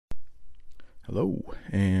Hello,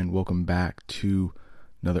 and welcome back to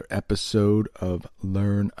another episode of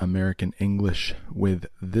Learn American English with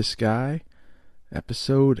this guy,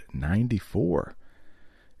 episode 94.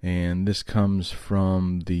 And this comes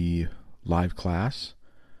from the live class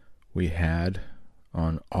we had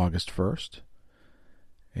on August 1st.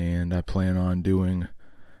 And I plan on doing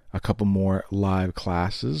a couple more live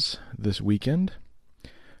classes this weekend.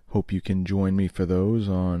 Hope you can join me for those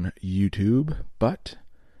on YouTube, but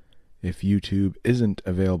if YouTube isn't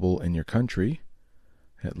available in your country,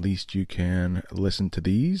 at least you can listen to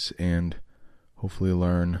these and hopefully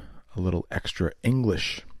learn a little extra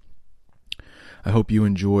English. I hope you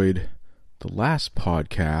enjoyed the last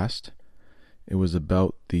podcast. It was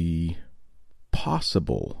about the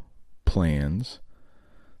possible plans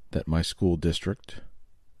that my school district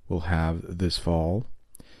will have this fall.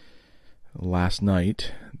 Last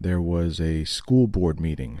night, there was a school board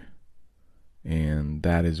meeting. And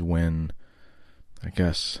that is when, I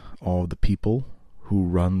guess, all the people who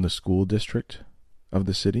run the school district of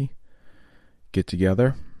the city get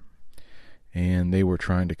together. And they were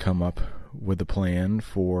trying to come up with a plan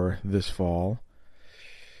for this fall.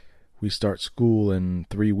 We start school in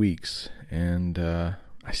 3 weeks. And I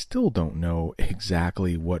still don't know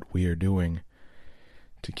exactly what we are doing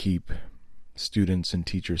to keep students and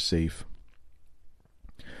teachers safe.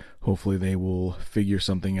 Hopefully they will figure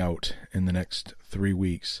something out in the next 3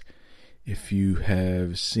 weeks. If you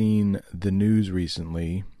have seen the news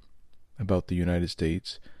recently about the United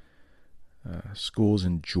States, schools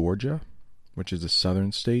in Georgia, which is a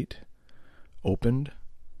southern state, opened.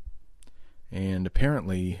 And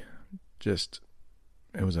apparently it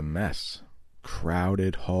was a mess.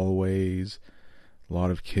 Crowded hallways. A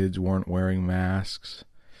lot of kids weren't wearing masks.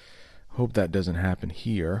 Hope that doesn't happen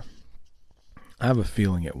here. I have a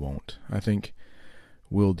feeling it won't. I think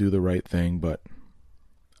we'll do the right thing, but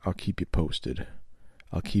I'll keep you posted.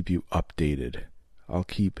 I'll keep you updated. I'll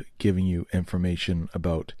keep giving you information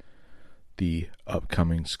about the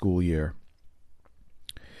upcoming school year.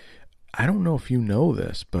 I don't know if you know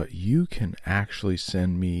this, but you can actually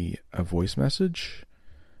send me a voice message.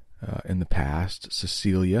 In the past,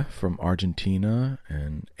 Cecilia from Argentina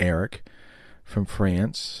and Eric from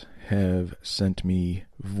France have sent me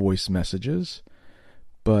voice messages.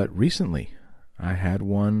 But recently, I had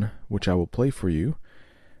one which I will play for you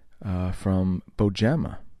from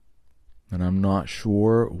Bojema. And I'm not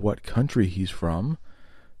sure what country he's from,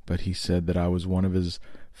 but he said that I was one of his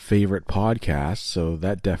favorite podcasts, so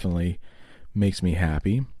that definitely makes me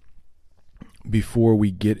happy. Before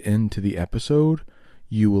we get into the episode,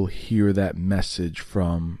 you will hear that message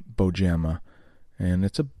from Bojema, and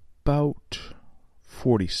it's about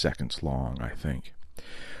 40 seconds long, I think.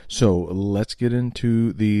 So let's get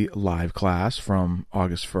into the live class from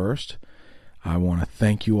August 1st. I want to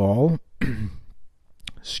thank you all.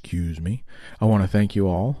 Excuse me. I want to thank you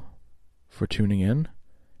all for tuning in,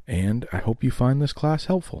 and I hope you find this class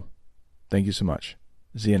helpful. Thank you so much.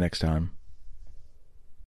 See you next time.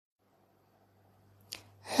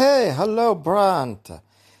 Hey, hello, Brant.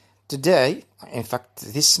 Today, in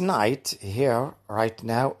fact, this night here, right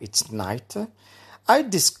now, it's night. I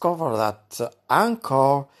discovered that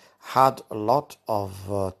Anchor had a lot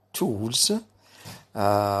of tools.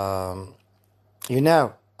 I'm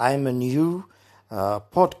a new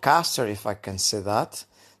podcaster, if I can say that.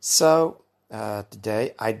 So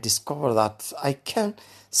today I discovered that I can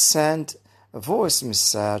send a voice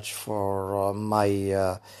message for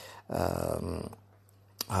my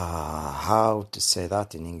how to say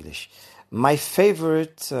that in English? My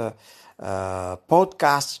favorite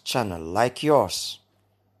podcast channel, like yours.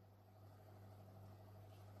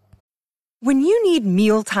 When you need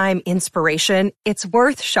mealtime inspiration, it's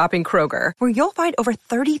worth shopping Kroger, where you'll find over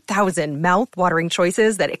 30,000 mouth-watering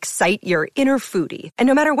choices that excite your inner foodie. And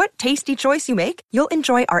no matter what tasty choice you make, you'll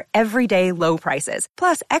enjoy our everyday low prices,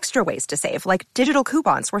 plus extra ways to save, like digital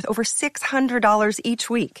coupons worth over $600 each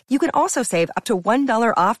week. You can also save up to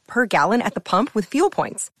 $1 off per gallon at the pump with fuel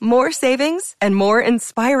points. More savings and more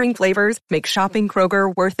inspiring flavors make shopping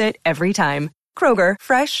Kroger worth it every time. Kroger,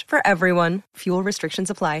 fresh for everyone. Fuel restrictions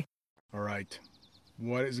apply. All right,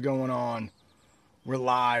 what is going on? We're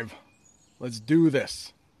live. Let's do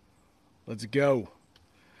this. Let's go.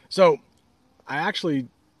 So, I actually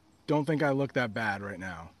don't think I look that bad right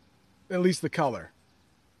now. At least the color.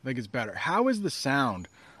 I think it's better. How is the sound?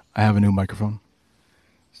 I have a new microphone,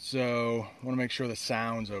 so I want to make sure the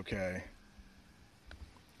sound's okay.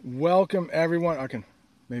 Welcome, everyone. I can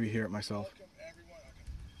maybe hear it myself.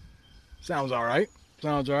 Sounds all right.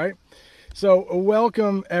 So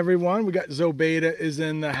welcome everyone. We got Zobeda is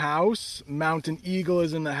in the house. Mountain Eagle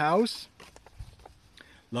is in the house.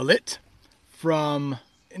 Lalit from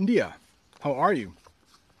India. How are you?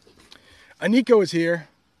 Aniko is here.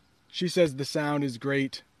 She says the sound is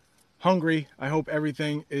great. Hungry. I hope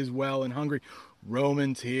everything is well and hungry.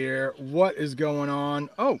 Roman's here. What is going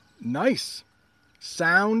on? Oh, nice.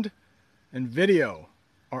 Sound and video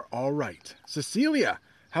are all right. Cecilia,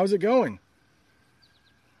 how's it going?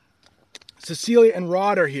 Cecilia and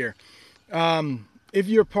Rod are here. If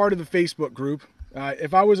you're part of the Facebook group,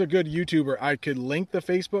 if I was a good YouTuber, I could link the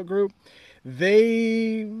Facebook group.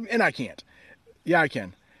 And I can't. Yeah, I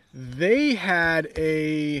can. They had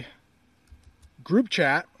a group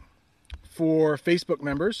chat for Facebook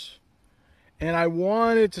members, and I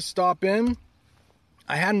wanted to stop in.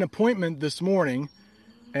 I had an appointment this morning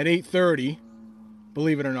at 8:30,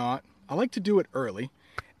 believe it or not. I like to do it early.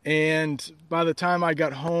 And by the time I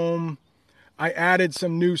got home, I added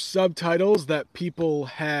some new subtitles that people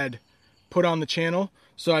had put on the channel.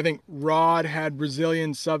 So I think Rod had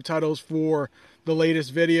Brazilian subtitles for the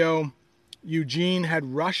latest video. Eugene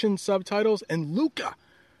had Russian subtitles. And Luca,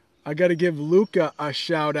 I got to give Luca a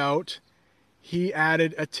shout out. He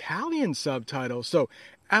added Italian subtitles. So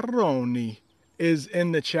Aroni is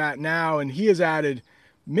in the chat now, and he has added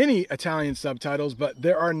many Italian subtitles, but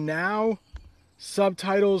there are now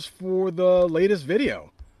subtitles for the latest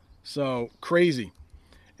video. So crazy.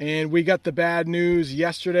 And we got the bad news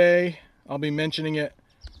yesterday. I'll be mentioning it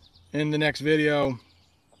in the next video,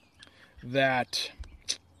 that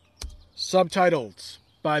subtitles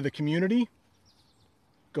by the community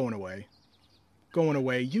going away.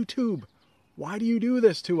 YouTube, why do you do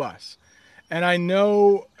this to us? And I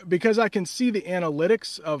know, because I can see the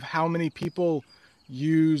analytics of how many people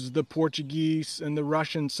use the Portuguese and the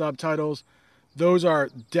Russian subtitles. Those are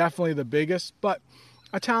definitely the biggest. But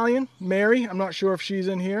Italian, Mary, I'm not sure if she's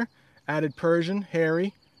in here. Added Persian,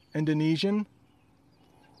 Harry, Indonesian.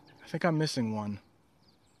 I think I'm missing one.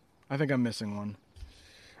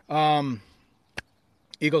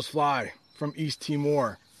 Eagles Fly from East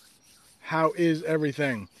Timor. How is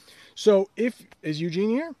everything? So is Eugene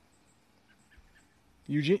here?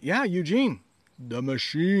 Eugene. The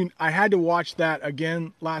Machine. I had to watch that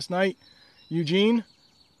again last night. Eugene,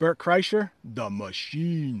 Bert Kreischer, The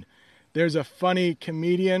Machine. There's a funny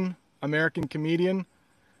comedian, American comedian,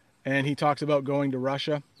 and he talks about going to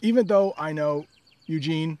Russia, even though I know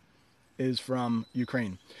Eugene is from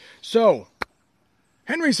Ukraine. So,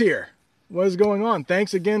 Henry's here. What is going on?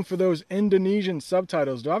 Thanks again for those Indonesian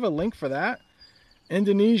subtitles. Do I have a link for that?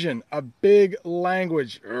 Indonesian, a big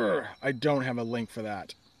language. I don't have a link for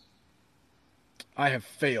that. I have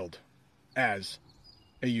failed as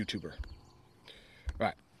a YouTuber.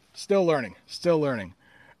 Right. Still learning.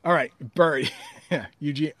 All right. Bert.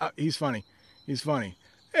 Eugene. He's funny.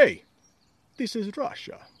 Hey, this is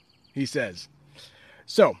Russia, he says.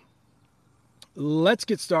 So, let's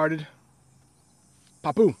get started.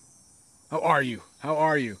 Papu, how are you?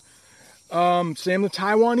 Sam the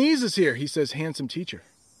Taiwanese is here. He says, handsome teacher.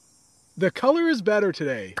 The color is better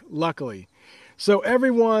today, luckily. So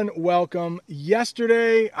everyone, welcome.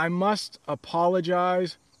 Yesterday, I must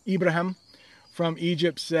apologize. Ibrahim from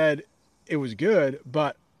Egypt said it was good,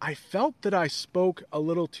 but I felt that I spoke a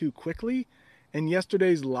little too quickly in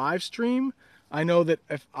yesterday's live stream. I know that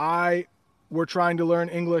if I were trying to learn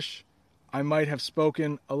English, I might have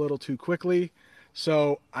spoken a little too quickly.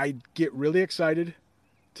 So I get really excited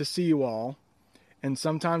to see you all. And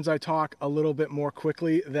sometimes I talk a little bit more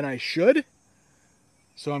quickly than I should.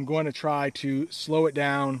 So I'm going to try to slow it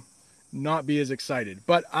down, not be as excited.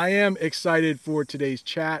 But I am excited for today's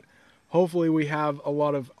chat. Hopefully we have a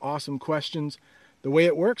lot of awesome questions. The way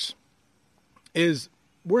it works is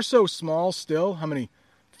we're so small still. How many?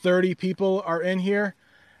 30 people are in here.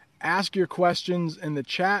 Ask your questions in the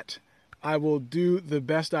chat. I will do the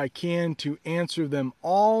best I can to answer them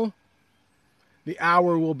all. The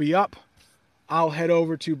hour will be up. I'll head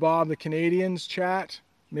over to Bob the Canadian's chat.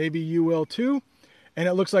 Maybe you will too. And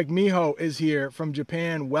it looks like Miho is here from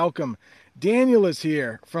Japan. Welcome. Daniel is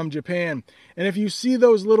here from Japan. And if you see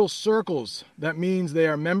those little circles, that means they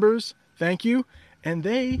are members. Thank you. And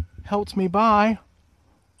they helped me buy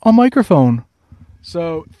a microphone.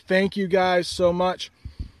 So thank you guys so much.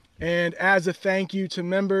 And as a thank you to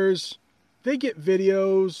members, they get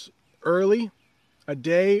videos early, a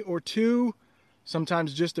day or two,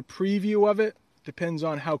 sometimes just a preview of it. Depends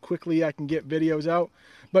on how quickly I can get videos out.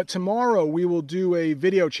 But tomorrow we will do a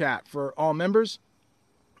video chat for all members.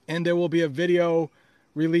 And there will be a video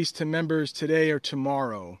released to members today or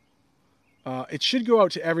tomorrow. It should go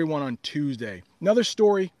out to everyone on Tuesday. Another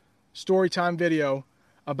story time video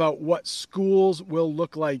about what schools will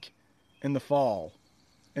look like in the fall.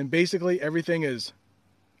 And basically everything is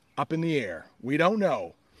up in the air. We don't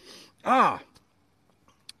know.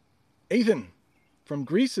 Ethan from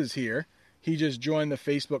Greece is here. He just joined the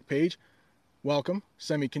Facebook page. Welcome,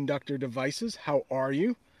 Semiconductor Devices. How are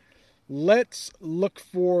you? Let's look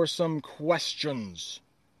for some questions.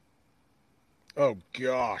 Oh,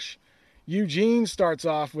 gosh. Eugene starts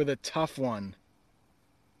off with a tough one.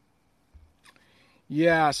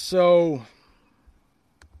 Yeah, so...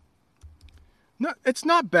 No, it's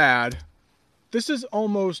not bad. This is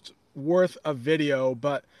almost worth a video,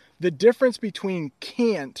 but the difference between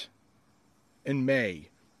can't and may,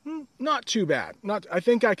 not too bad. I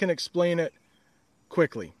think I can explain it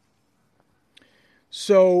quickly.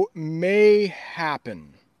 So, may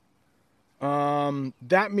happen.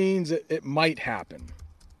 That means it might happen.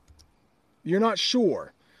 You're not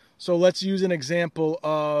sure. So let's use an example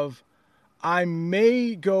of, I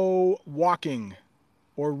may go walking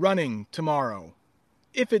or running tomorrow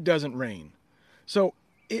if it doesn't rain. So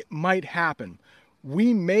it might happen.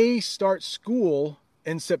 We may start school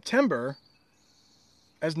in September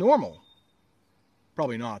as normal.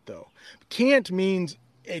 Probably not, though. Can't means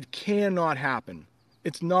it cannot happen.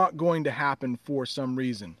 It's not going to happen for some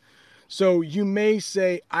reason. So you may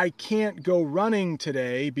say, I can't go running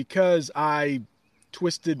today because I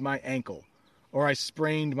twisted my ankle or I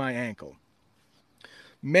sprained my ankle.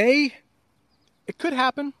 May, it could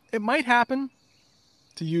happen. It might happen.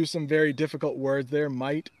 To use some very difficult words there,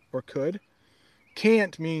 might or could.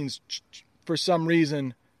 Can't means for some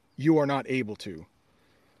reason you are not able to.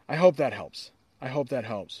 I hope that helps.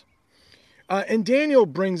 And Daniel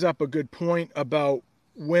brings up a good point about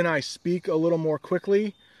when I speak a little more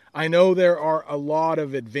quickly. I know there are a lot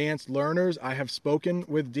of advanced learners. I have spoken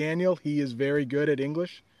with Daniel. He is very good at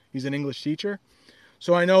English. He's an English teacher.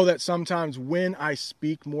 So I know that sometimes when I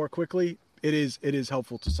speak more quickly, it is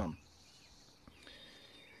helpful to some.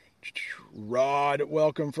 Rod,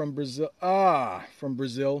 welcome from Brazil. From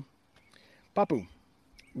Brazil. Papu,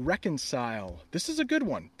 reconcile. This is a good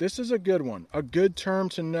one. A good term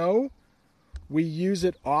to know. We use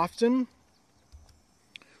it often.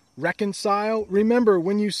 Reconcile. Remember,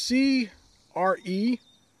 when you see RE,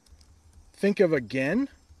 think of again.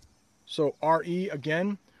 So RE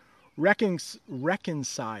again.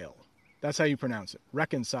 Reconcile. That's how you pronounce it.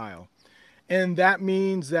 Reconcile. And that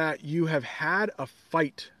means that you have had a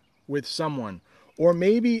fight with someone, or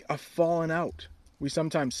maybe a falling out. We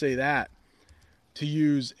sometimes say that to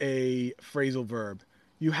use a phrasal verb.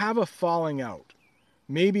 You have a falling out,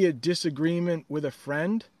 maybe a disagreement with a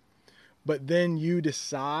friend, but then you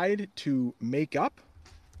decide to make up.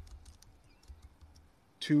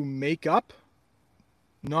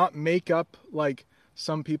 Not make up like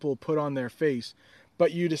some people put on their face,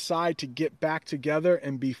 but you decide to get back together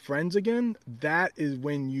and be friends again. That is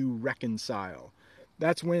when you reconcile.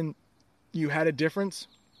 That's when you had a difference.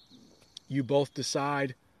 You both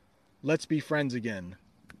decide, let's be friends again.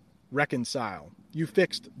 Reconcile. You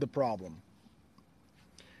fixed the problem.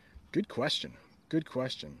 Good question.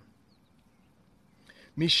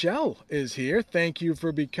 Michelle is here. Thank you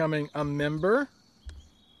for becoming a member.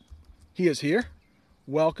 He is here.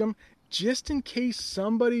 Welcome. Just in case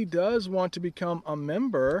somebody does want to become a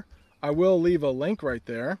member, I will leave a link right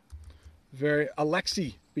there.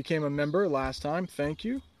 Alexi became a member last time. Thank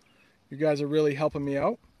you. You guys are really helping me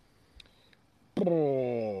out.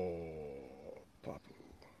 Papu.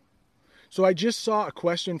 So I just saw a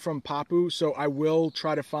question from Papu, so I will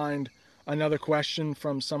try to find another question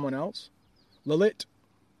from someone else. Lalit.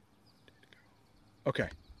 Okay.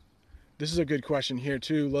 This is a good question here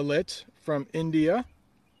too. Lalit from India.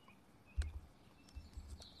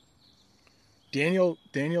 Daniel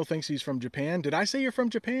thinks he's from Japan. Did I say you're from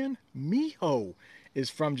Japan? Miho is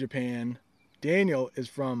from Japan. Daniel is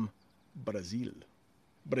from Brazil.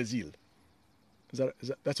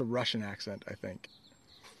 That's a Russian accent, I think.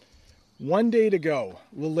 1 day to go.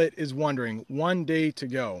 Lilit is wondering. 1 day to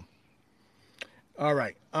go. All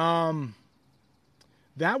right.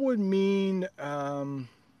 That would mean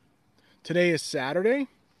today is Saturday.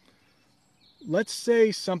 Let's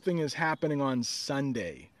say something is happening on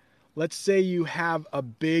Sunday. Let's say you have a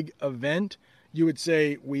big event. You would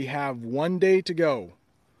say, we have 1 day to go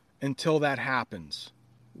until that happens.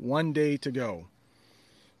 1 day to go.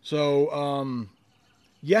 So,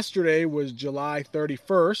 yesterday was July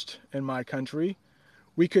 31st in my country.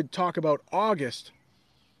 We could talk about August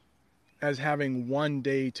as having 1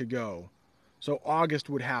 day to go. So August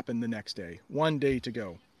would happen the next day. 1 day to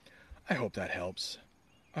go. I hope that helps.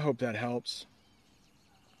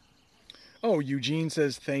 Oh, Eugene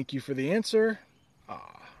says, thank you for the answer.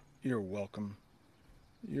 You're welcome.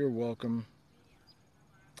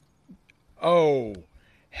 Oh,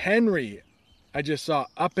 Henry, I just saw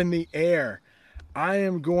up in the air. I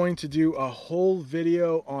am going to do a whole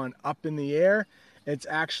video on Up in the Air. It's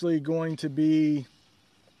actually going to be,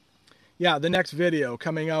 the next video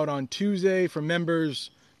coming out on Tuesday for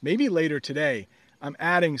members, maybe later today. I'm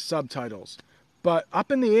adding subtitles. But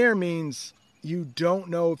Up in the Air means you don't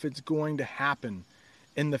know if it's going to happen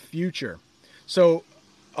in the future. So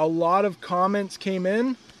a lot of comments came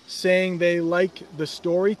in saying they like the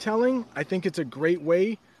storytelling. I think it's a great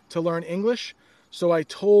way to learn English. So I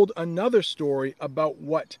told another story about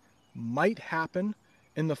what might happen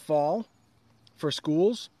in the fall for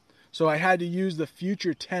schools. So I had to use the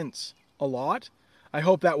future tense a lot. I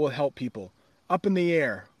hope that will help people. Up in the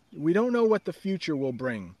air. We don't know what the future will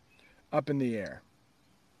bring. Up in the air.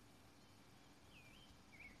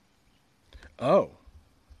 Oh,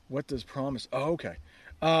 what does promise? Oh, okay.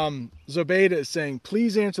 Zobeda is saying,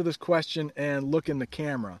 please answer this question and look in the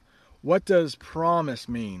camera. What does promise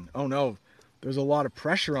mean? Oh no, there's a lot of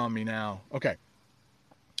pressure on me now. Okay.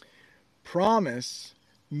 Promise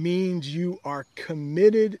means you are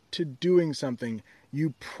committed to doing something.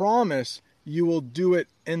 You promise you will do it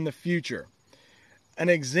in the future. An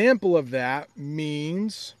example of that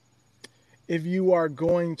means if you are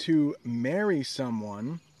going to marry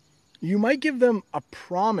someone, you might give them a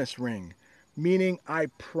promise ring, meaning I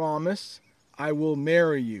promise I will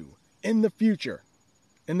marry you in the future.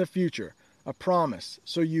 In the future, a promise.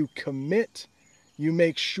 So you commit, you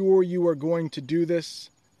make sure you are going to do this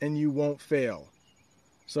and you won't fail.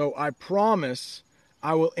 So I promise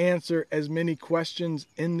I will answer as many questions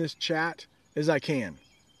in this chat as I can.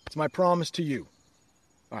 It's my promise to you.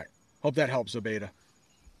 All right. Hope that helps, Zobeda.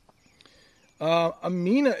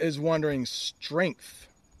 Amina is wondering strength.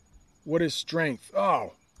 What is strength?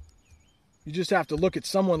 Oh, you just have to look at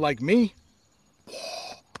someone like me.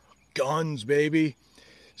 Guns, baby.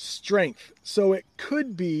 Strength. So it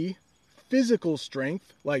could be physical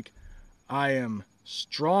strength, like I am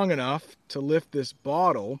strong enough to lift this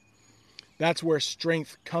bottle. That's where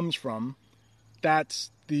strength comes from. That's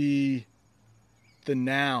the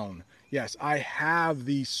noun. Yes, I have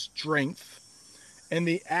the strength. And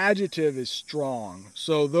the adjective is strong.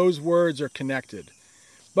 So those words are connected.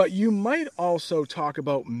 But you might also talk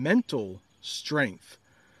about mental strength.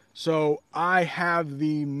 So I have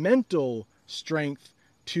the mental strength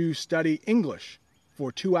to study English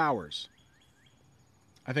for 2 hours.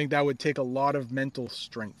 I think that would take a lot of mental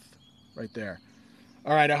strength right there.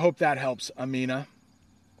 All right, I hope that helps, Amina.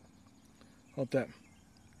 Hope that.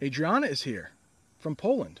 Adriana is here from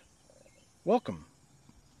Poland. Welcome.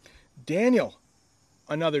 Daniel,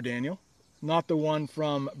 another Daniel, not the one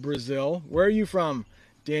from Brazil. Where are you from,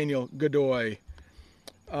 Daniel Godoy?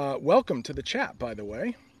 Welcome to the chat, by the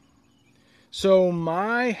way. So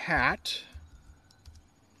my hat,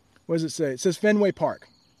 what does it say? It says Fenway Park.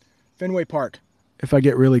 Fenway Park. If I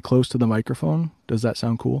get really close to the microphone, does that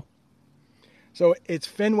sound cool? So it's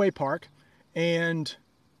Fenway Park, and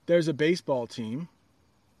there's a baseball team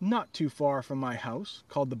not too far from my house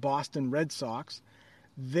called the Boston Red Sox.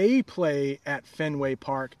 They play at Fenway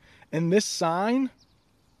Park, and this sign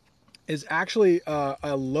is actually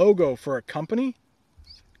a logo for a company.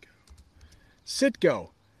 Citgo.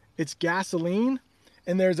 It's gasoline,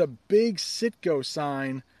 and there's a big Citgo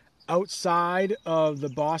sign outside of the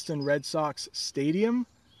Boston Red Sox stadium.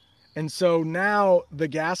 And so now the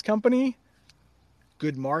gas company,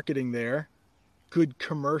 good marketing there, good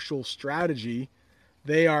commercial strategy.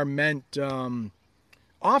 They are meant,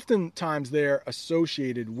 oftentimes they're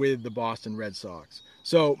associated with the Boston Red Sox.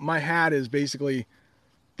 So my hat is basically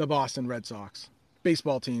the Boston Red Sox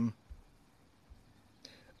baseball team.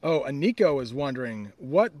 Oh, Aniko is wondering,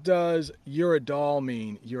 what does you're a doll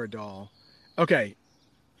mean? You're a doll. Okay.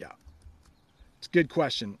 Yeah. It's a good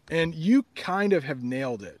question. And you kind of have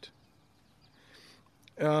nailed it.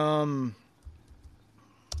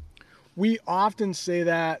 We often say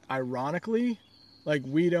that ironically, like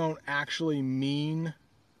we don't actually mean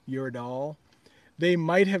you're a doll. They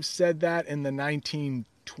might have said that in the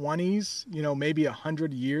 1920s, maybe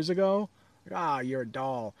 100 years ago. You're a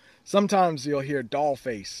doll. Sometimes you'll hear doll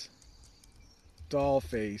face. Doll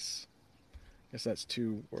face. I guess that's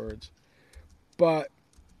 2 words. But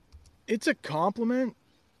it's a compliment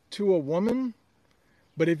to a woman.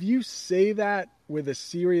 But if you say that with a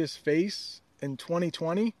serious face in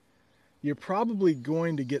 2020, you're probably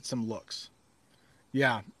going to get some looks.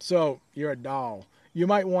 Yeah, so you're a doll. You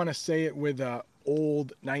might want to say it with a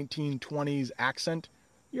old 1920s accent.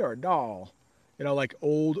 You're a doll. Like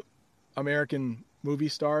old American movie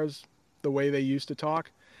stars, the way they used to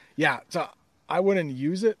talk. Yeah, so I wouldn't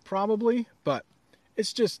use it probably, but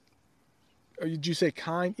it's just, or did you say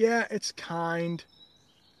kind? Yeah, it's kind.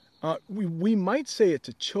 We might say it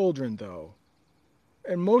to children though.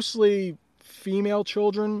 and mostly female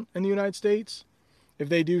children in the United States, if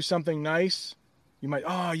they do something nice, you might,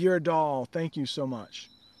 oh, you're a doll, thank you so much.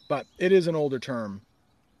 But it is an older term.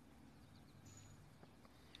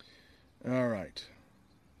 All right.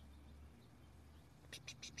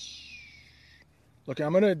 Look,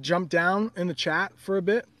 I'm going to jump down in the chat for a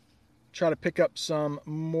bit, try to pick up some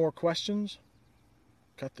more questions.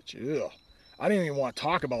 Cut the cheese. I didn't even want to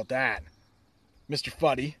talk about that. Mr.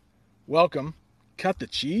 Fuddy, welcome. Cut the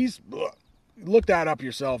cheese? Ugh. Look that up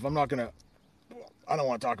yourself. I don't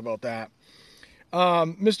want to talk about that.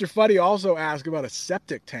 Mr. Fuddy also asked about a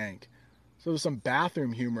septic tank. So there's some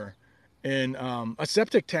bathroom humor. And a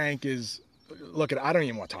septic tank is, look, I don't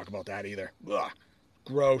even want to talk about that either. Ugh.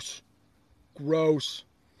 Gross.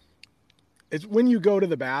 It's when you go to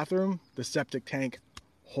the bathroom, the septic tank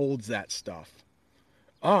holds that stuff.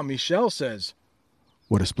 Michelle says,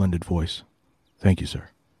 what a splendid voice. Thank you, sir.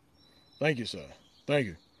 Thank you, sir. Thank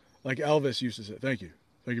you. Like Elvis used to say, thank you.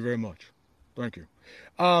 Thank you very much. Thank you.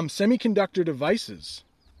 Semiconductor devices.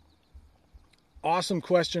 Awesome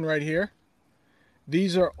question right here.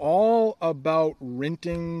 These are all about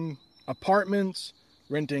renting apartments,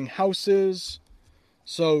 renting houses.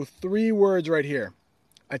 So 3 words right here.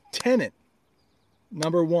 A tenant.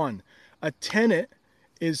 Number 1. A tenant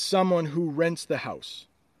is someone who rents the house.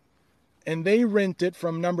 And they rent it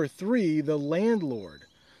from number 3, the landlord.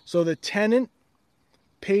 So the tenant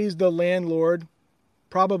pays the landlord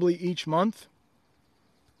probably each month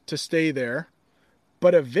to stay there.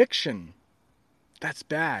 But eviction, that's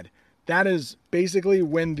bad. That is basically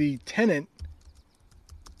when the tenant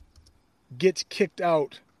gets kicked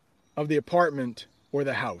out of the apartment or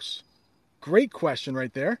the house. Great question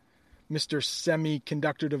right there, Mr.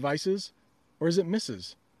 Semiconductor Devices. Or is it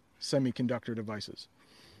Mrs. Semiconductor Devices?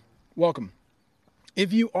 Welcome.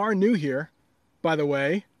 If you are new here, by the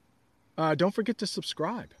way, don't forget to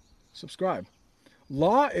subscribe.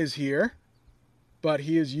 Law is here, but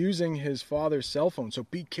he is using his father's cell phone, so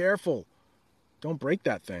be careful. Don't break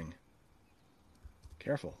that thing.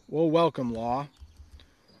 Careful. Well, welcome, Law.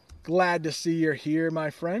 Glad to see you're here, my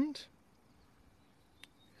friend.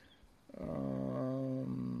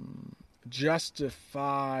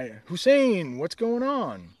 Justify. Hussein, what's going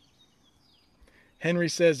on? Henry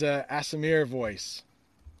says, Asamir voice.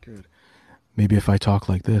 Good. Maybe if I talk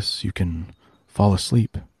like this, you can fall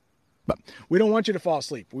asleep. But we don't want you to fall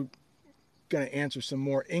asleep. We're going to answer some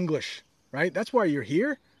more English, right? That's why you're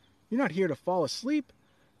here. You're not here to fall asleep.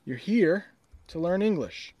 You're here to learn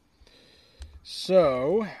English.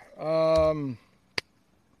 So,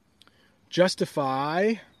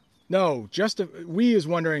 justify. No, we is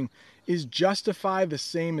wondering, is justify the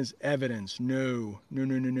same as evidence? No.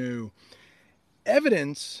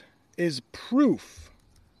 Evidence is proof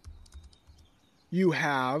you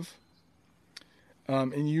have,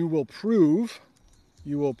 and you will prove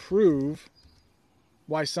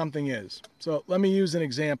why something is. So let me use an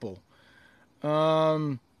example.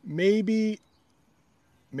 Maybe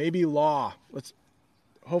Law.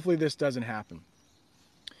 Hopefully this doesn't happen.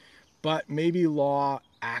 But maybe Law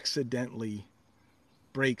accidentally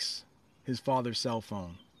breaks his father's cell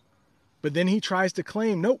phone. But then he tries to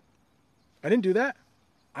claim, nope, I didn't do that.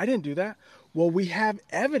 Well, we have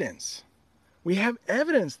evidence. We have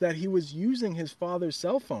evidence that he was using his father's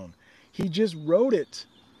cell phone. He just wrote it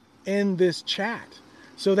in this chat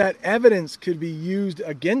so that evidence could be used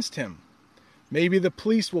against him. Maybe the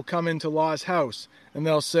police will come into Law's house and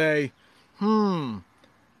they'll say,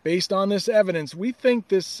 based on this evidence, we think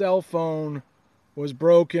this cell phone was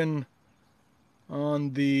broken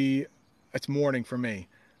on it's morning for me,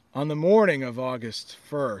 on the morning of August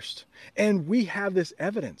 1st. And we have this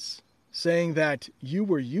evidence saying that you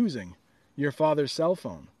were using your father's cell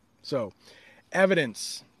phone. So,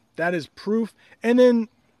 evidence, that is proof. And then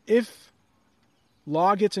if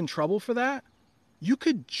Law gets in trouble for that, you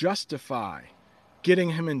could justify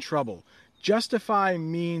getting him in trouble. Justify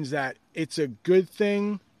means that it's a good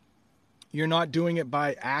thing. You're not doing it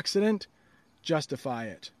by accident. Justify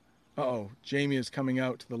it. Jamie is coming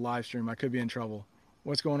out to the live stream. I could be in trouble.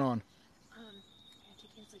 What's going on? Auntie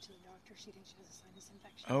canceled to the doctor. She thinks she has a sinus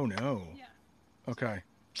infection. Oh, no. Yeah. Okay.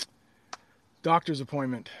 Doctor's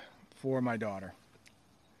appointment for my daughter.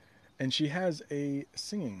 And she has a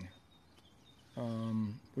singing.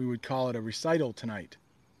 We would call it a recital tonight.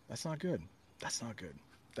 That's not good.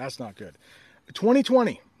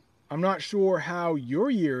 2020. I'm not sure how your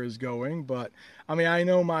year is going, but I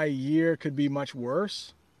know my year could be much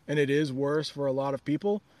worse, and it is worse for a lot of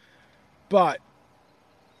people. But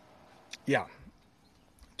yeah,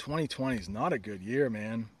 2020 is not a good year,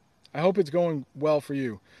 man. I hope it's going well for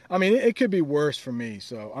you. It could be worse for me,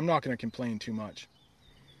 so I'm not going to complain too much.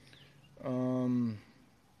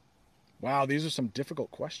 Wow, these are some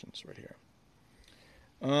difficult questions right here.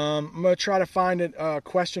 I'm going to try to find a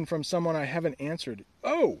question from someone I haven't answered.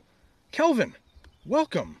 Oh, Kelvin,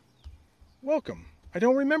 welcome. Welcome. I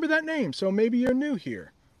don't remember that name, so maybe you're new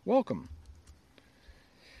here. Welcome.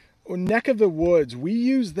 Oh, neck of the woods. We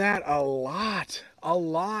use that a lot,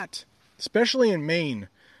 especially in Maine.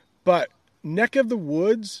 But neck of the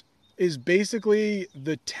woods is basically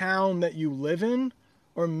the town that you live in,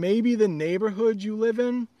 or maybe the neighborhood you live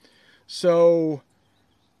in. So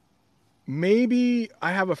maybe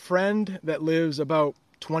I have a friend that lives about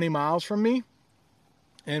 20 miles from me.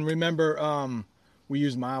 And remember, we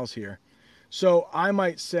use miles here. So I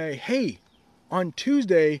might say, hey, on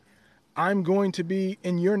Tuesday, I'm going to be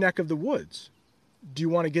in your neck of the woods. Do you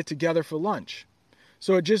want to get together for lunch?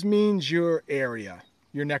 So it just means your area,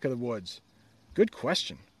 your neck of the woods. Good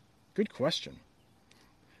question. Good question.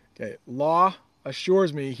 Okay, Law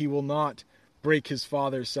assures me he will not break his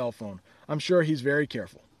father's cell phone. I'm sure he's very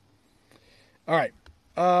careful. All right.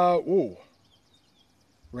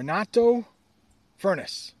 Renato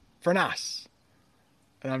Furnas.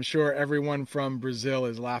 And I'm sure everyone from Brazil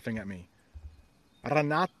is laughing at me.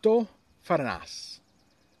 Renato Furnas.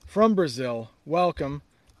 From Brazil. Welcome.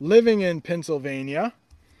 Living in Pennsylvania.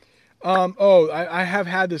 I have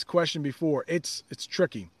had this question before. It's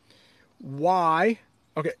tricky. Why?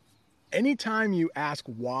 Okay. Anytime you ask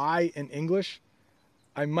why in English,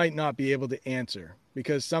 I might not be able to answer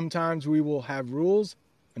because sometimes we will have rules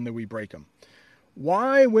and then we break them.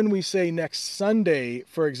 Why, when we say next Sunday,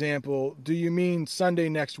 for example, do you mean Sunday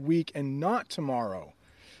next week and not tomorrow?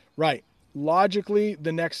 Right. Logically,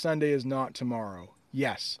 the next Sunday is not tomorrow.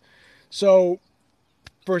 Yes. So,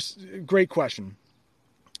 first, great question.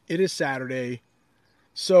 It is Saturday.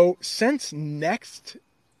 So, since next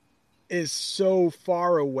is so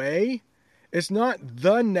far away, it's not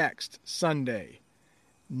the next Sunday.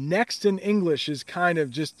 Next in English is kind of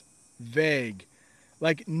just vague,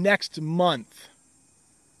 like next month.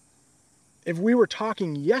 If we were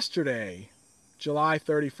talking yesterday, July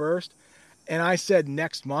 31st, and I said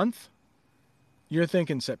next month, you're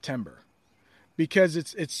thinking September. Because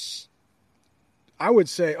it's I would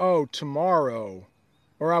say, oh, tomorrow,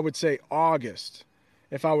 or I would say August,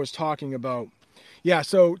 if I was talking about, yeah,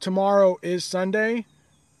 so tomorrow is Sunday,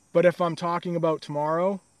 but if I'm talking about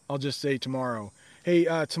tomorrow, I'll just say tomorrow. Hey,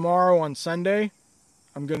 tomorrow on Sunday,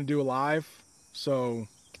 I'm going to do a live, so,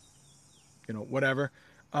 whatever.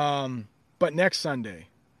 But next Sunday.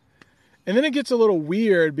 And then it gets a little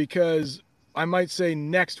weird because I might say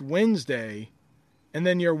next Wednesday, and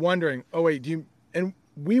then you're wondering, oh wait, and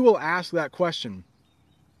we will ask that question.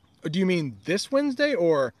 Do you mean this Wednesday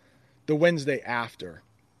or the Wednesday after?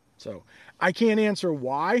 So I can't answer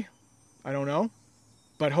why. I don't know.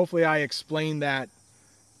 But hopefully I explained that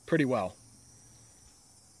pretty well.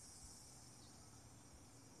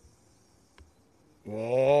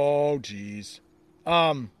 Oh, geez.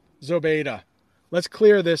 Zobeda, let's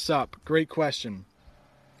clear this up. Great question.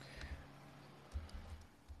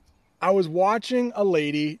 I was watching a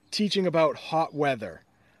lady teaching about hot weather.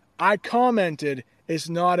 I commented, it's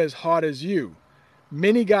not as hot as you.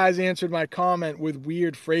 Many guys answered my comment with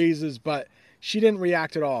weird phrases, but she didn't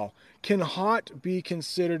react at all. Can hot be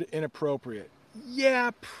considered inappropriate?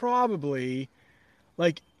 Yeah, probably.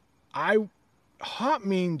 Hot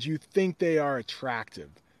means you think they are attractive.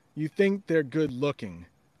 You think they're good looking.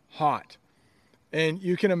 Hot. And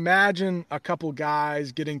you can imagine a couple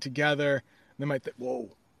guys getting together. And they might think, whoa,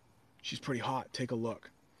 she's pretty hot. Take a look.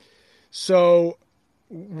 So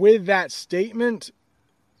with that statement,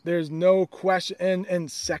 there's no question.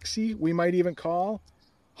 And sexy, we might even call.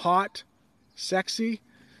 Hot, sexy.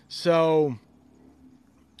 So,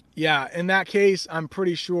 yeah, in that case, I'm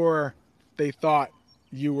pretty sure they thought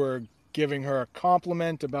you were giving her a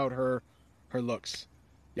compliment about her looks.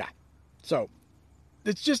 Yeah. So,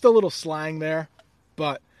 it's just a little slang there,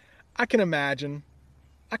 but I can imagine.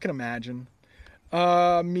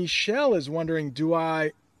 Michelle is wondering,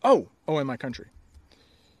 in my country.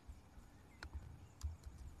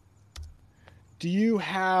 Do you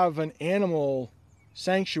have an animal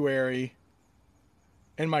sanctuary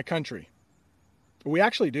in my country? We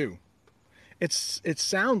actually do. It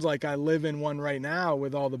sounds like I live in one right now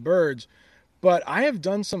with all the birds, but I have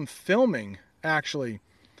done some filming, actually.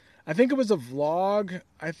 I think it was a vlog,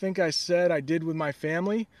 I think I said I did with my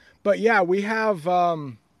family. But yeah, we have,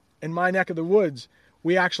 in my neck of the woods,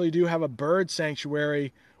 we actually do have a bird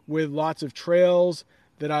sanctuary with lots of trails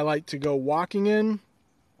that I like to go walking in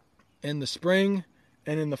the spring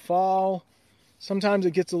and in the fall. Sometimes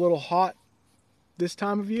it gets a little hot this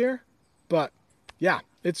time of year, but yeah,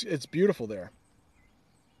 it's beautiful there.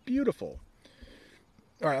 beautiful.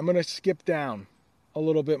 All right, I'm going to skip down a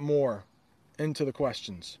little bit more into the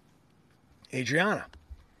questions. Adriana,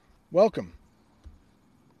 welcome.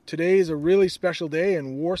 Today is a really special day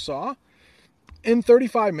in Warsaw. In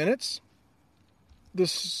 35 minutes, the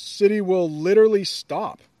city will literally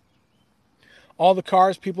stop. All the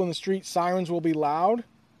cars, people in the street, sirens will be loud.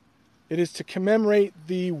 It is to commemorate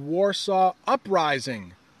the Warsaw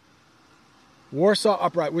Uprising. Warsaw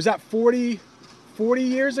Uprising. Was that 40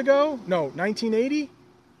 years ago? No, 1980?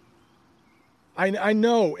 I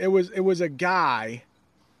know it was a guy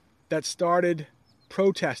that started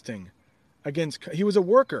protesting against, he was a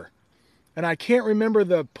worker, and I can't remember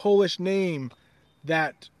the Polish name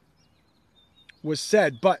that was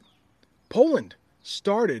said, but Poland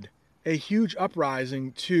started a huge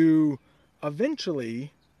uprising to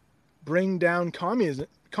eventually bring down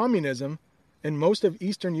communism in most of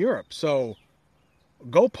Eastern Europe. So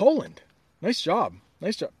go Poland. Nice job.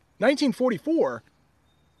 1944.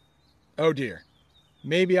 Oh dear.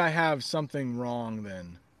 Maybe I have something wrong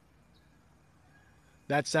then.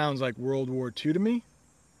 That sounds like World War II to me.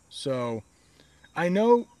 So, I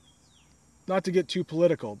know, not to get too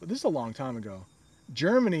political, but this is a long time ago.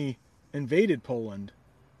 Germany invaded Poland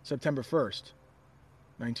September 1st,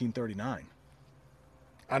 1939.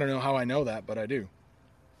 I don't know how I know that, but I do.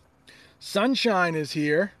 Sunshine is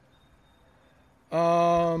here.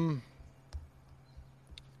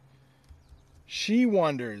 She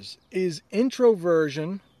wonders, is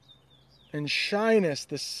introversion and shyness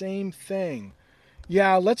the same thing?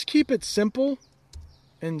 Yeah, let's keep it simple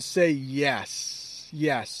and say yes.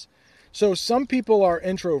 Yes. So some people are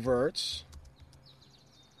introverts.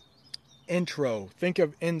 Intro. Think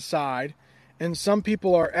of inside. And some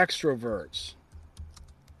people are extroverts.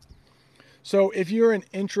 So if you're an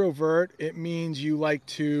introvert, it means you like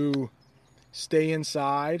to stay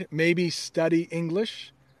inside, maybe study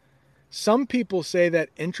English. Some people say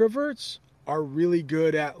that introverts are really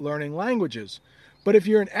good at learning languages. But if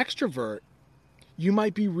you're an extrovert, you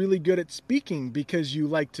might be really good at speaking because you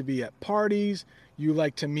like to be at parties, you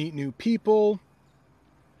like to meet new people.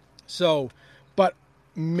 So, but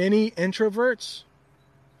many introverts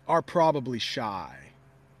are probably shy.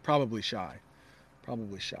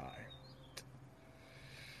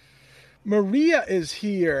 Maria is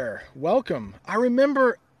here. Welcome. I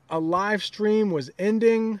remember a live stream was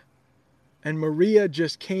ending and Maria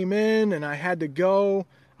just came in and I had to go.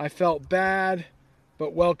 I felt bad,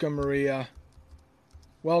 but welcome, Maria.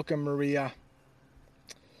 Welcome, Maria.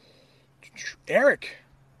 Eric,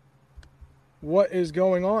 what is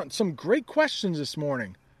going on? Some great questions this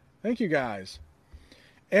morning. Thank you, guys.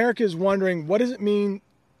 Eric is wondering, what does it mean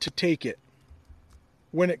to take it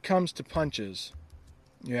when it comes to punches?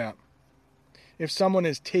 Yeah. If someone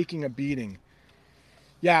is taking a beating.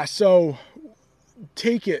 Yeah, so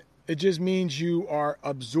take it. It just means you are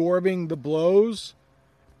absorbing the blows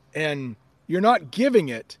and you're not giving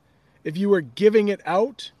it. If you were giving it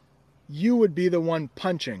out, you would be the one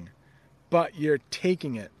punching, but you're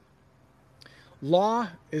taking it. Law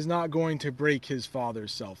is not going to break his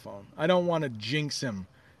father's cell phone. I don't want to jinx him,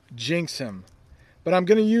 but I'm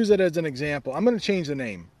going to use it as an example. I'm going to change the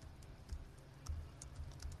name.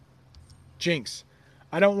 Jinx.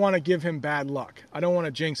 I don't want to give him bad luck. I don't want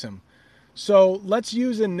to jinx him. So let's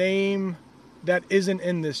use a name that isn't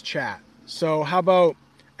in this chat. So how about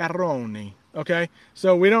Aroni? Okay,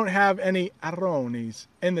 so we don't have any Aronis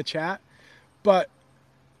in the chat, but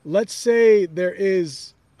let's say there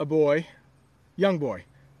is a boy, young boy,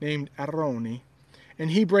 named Aroni,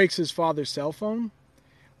 and he breaks his father's cell phone.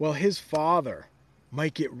 Well, his father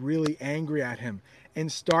might get really angry at him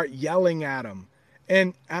and start yelling at him,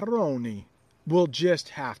 and Aroni will just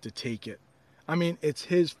have to take it. I mean, it's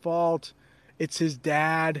his fault. It's his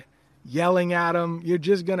dad yelling at him. You're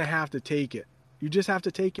just going to have to take it. You just have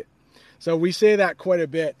to take it. So we say that quite a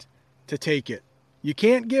bit, to take it. You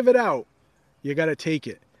can't give it out. You got to take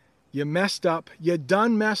it. You messed up. You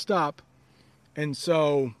done messed up. And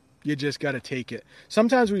so you just got to take it.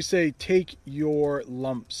 Sometimes we say, take your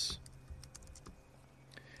lumps.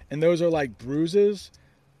 And those are like bruises.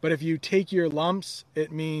 But if you take your lumps,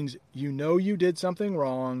 it means you know you did something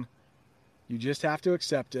wrong. You just have to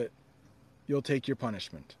accept it. You'll take your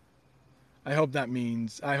punishment. I hope that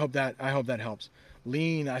helps.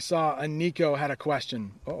 Lean. I saw Nico had a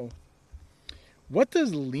question. Uh-oh. What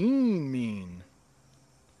does lean mean?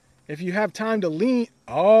 If you have time to lean.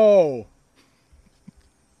 Oh.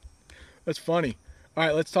 That's funny. All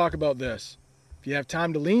right, let's talk about this. If you have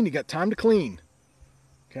time to lean, you got time to clean.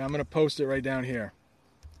 Okay, I'm going to post it right down here.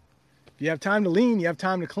 If you have time to lean, you have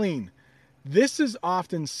time to clean. This is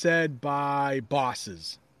often said by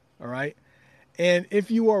bosses. All right. And if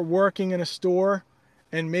you are working in a store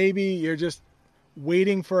and maybe you're just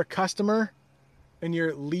waiting for a customer and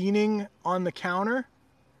you're leaning on the counter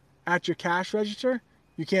at your cash register,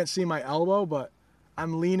 you can't see my elbow, but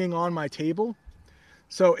I'm leaning on my table.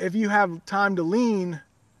 So if you have time to lean,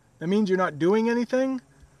 that means you're not doing anything.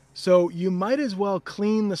 So you might as well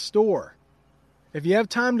clean the store. If you have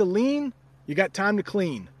time to lean, you got time to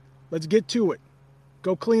clean. Let's get to it.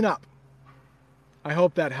 Go clean up. I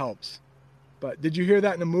hope that helps. But did you hear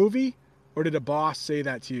that in a movie? Or did a boss say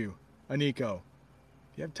that to you, Aniko?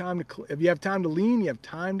 If you have time to lean, you have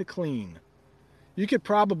time to clean. You could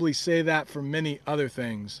probably say that for many other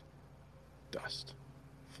things. Dust.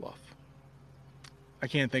 Fluff. I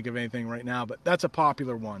can't think of anything right now, but that's a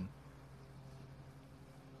popular one.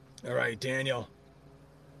 All right, Daniel.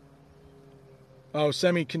 Oh,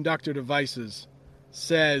 Semiconductor Devices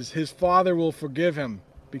says his father will forgive him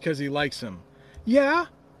because he likes him. Yeah.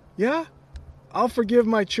 I'll forgive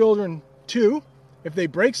my children too if they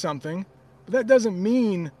break something, but that doesn't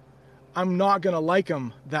mean I'm not going to like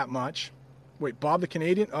them that much. Wait, Bob the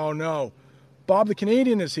Canadian? Oh no. Bob the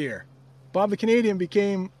Canadian is here. Bob the Canadian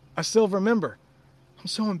became a silver member. I'm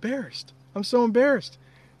so embarrassed.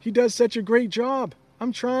 He does such a great job.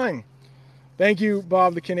 I'm trying. Thank you,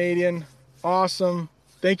 Bob the Canadian. Awesome.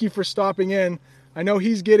 Thank you for stopping in. I know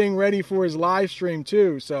he's getting ready for his live stream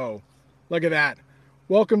too, so look at that.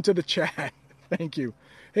 Welcome to the chat. Thank you.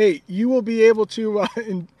 Hey, you will be able to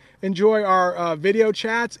enjoy our video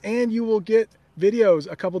chats, and you will get videos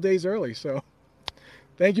a couple days early. So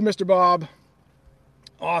thank you, Mr. Bob.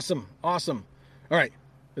 Awesome. All right.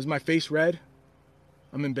 Is my face red?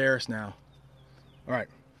 I'm embarrassed now. All right.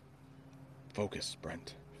 Focus,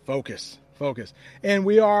 Brent. Focus. And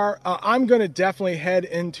we are, I'm going to definitely head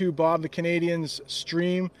into Bob the Canadian's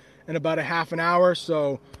stream in about a half an hour.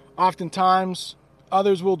 So oftentimes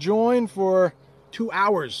others will join for 2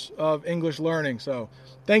 hours of English learning. So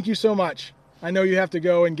thank you so much. I know you have to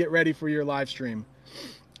go and get ready for your live stream.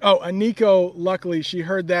 Oh, Aniko, luckily she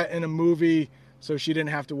heard that in a movie, so she didn't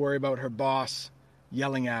have to worry about her boss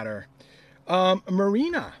yelling at her.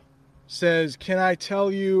 Marina says, can I tell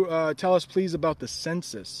us please about the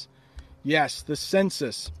census? Yes, the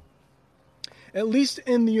census. At least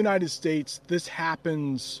in the United States, this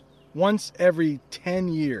happens once every 10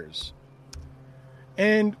 years.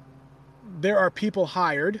 And there are people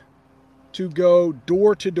hired to go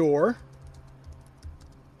door to door,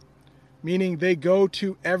 meaning they go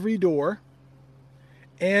to every door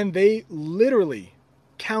and they literally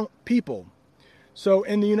count people. So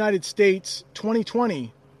in the United States,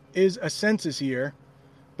 2020 is a census year,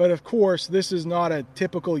 but of course, this is not a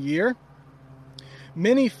typical year.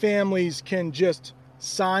 Many families can just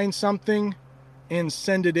sign something and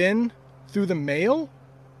send it in through the mail.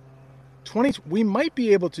 We might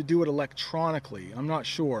be able to do it electronically. I'm not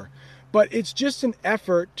sure. But it's just an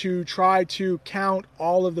effort to try to count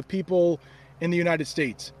all of the people in the United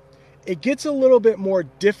States. It gets a little bit more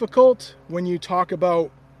difficult when you talk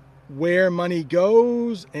about where money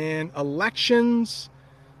goes and elections.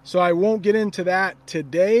 So I won't get into that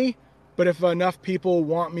today. But if enough people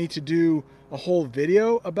want me to do a whole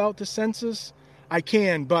video about the census, I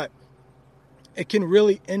can. But it can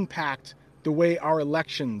really impact the way our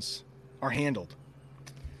elections are handled.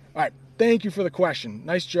 All right. Thank you for the question.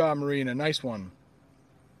 Nice job, Marina. Nice one.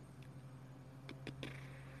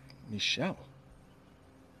 Michelle.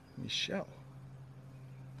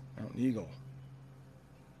 Mountain Eagle.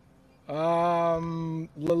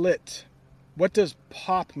 Lilit. What does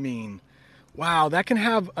pop mean? Wow, that can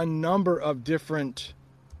have a number of different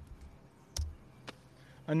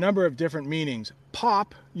meanings.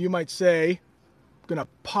 Pop, you might say, I'm gonna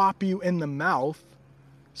pop you in the mouth.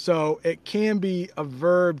 So it can be a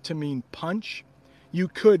verb to mean punch. You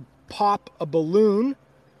could pop a balloon.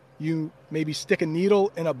 You maybe stick a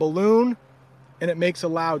needle in a balloon and it makes a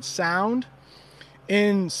loud sound.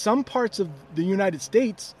 In some parts of the United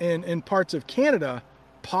States and in parts of Canada,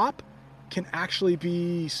 pop can actually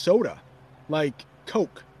be soda, like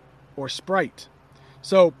Coke or Sprite.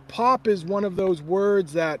 So pop is one of those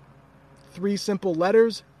words that 3 simple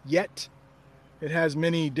letters, yet it has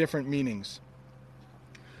many different meanings.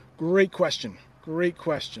 Great question.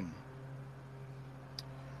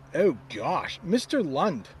 Oh gosh, Mr.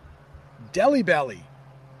 Lund, Delhi Belly.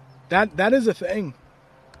 That is a thing.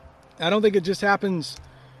 I don't think it just happens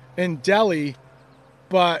in Delhi,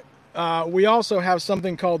 but we also have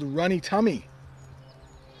something called runny tummy.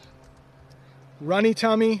 Runny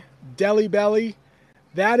tummy, Delhi belly.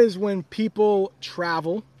 That is when people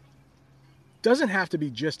travel. Doesn't have to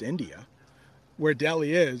be just India, where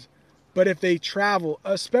Delhi is, but if they travel,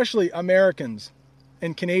 especially Americans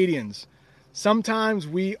and Canadians, Sometimes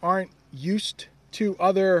we aren't used to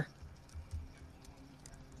other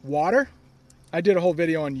water. I did a whole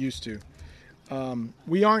video on used to.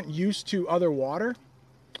 We aren't used to other water.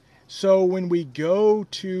 So when we go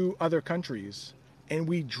to other countries and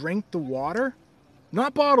we drink the water,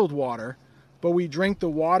 not bottled water, but we drink the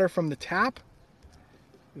water from the tap,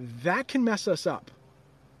 that can mess us up.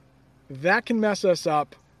 That can mess us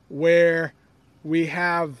up where we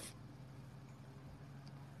have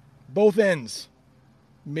both ends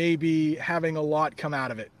maybe having a lot come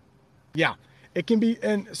out of it. Yeah, it can be,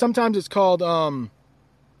 and sometimes it's called, I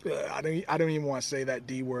don't even want to say that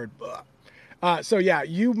D word. So yeah,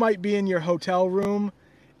 you might be in your hotel room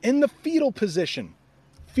in the fetal position.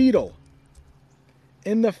 Fetal.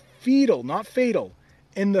 In the fetal, not fatal.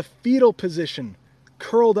 In the fetal position,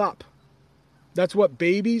 curled up. That's what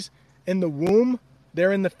babies in the womb,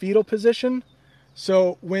 they're in the fetal position.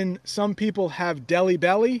 So when some people have deli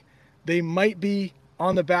belly, they might be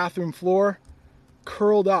on the bathroom floor,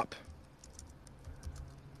 curled up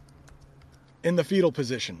in the fetal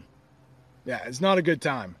position. Yeah, it's not a good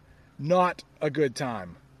time. Not a good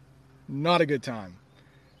time. Not a good time.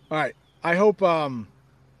 All right. I hope I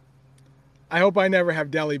never have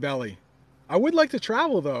deli belly. I would like to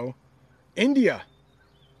travel though. India.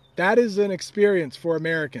 That is an experience for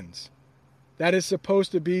Americans. That is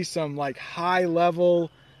supposed to be some like high level,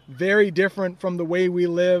 very different from the way we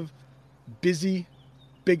live. Busy,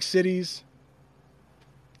 big cities.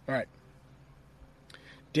 All right.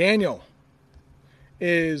 Daniel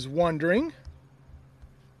is wondering,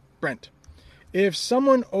 Brent, if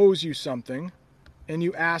someone owes you something and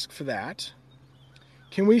you ask for that,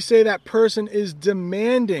 can we say that person is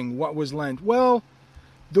demanding what was lent? Well,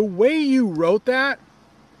 the way you wrote that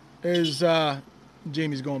is,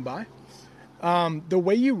 Jamie's going by. The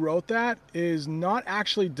way you wrote that is not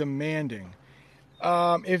actually demanding.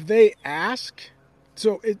 If they ask,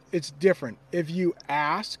 so it's different. If you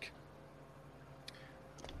ask,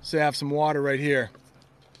 say I have some water right here,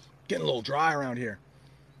 getting a little dry around here.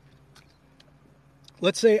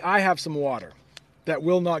 Let's say I have some water that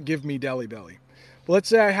will not give me deli belly. But let's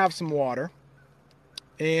say I have some water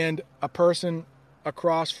and a person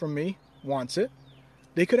across from me wants it.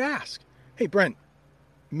 They could ask, hey, Brent,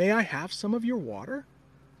 may I have some of your water?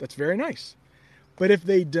 That's very nice. But if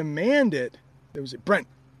they demand it, they would say, Brent,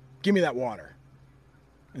 give me that water.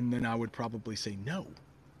 And then I would probably say no.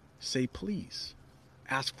 Say please.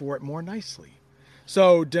 Ask for it more nicely.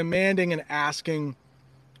 So demanding and asking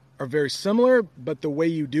are very similar, but the way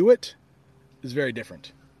you do it is very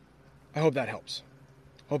different. I hope that helps.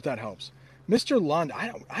 Hope that helps. Mr. Lund,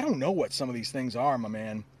 I don't know what some of these things are, my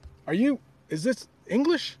man. Is this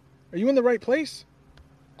English? Are you in the right place?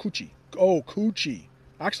 Coochie. Oh, coochie.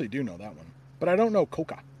 I actually do know that one. But I don't know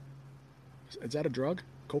coca. Is that a drug?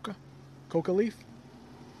 Coca? Coca leaf?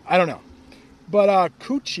 I don't know. But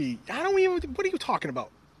coochie, what are you talking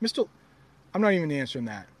about? I'm not even answering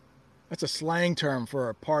that. That's a slang term for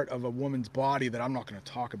a part of a woman's body that I'm not going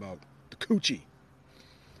to talk about. The coochie.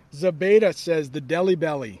 Zabeda says the deli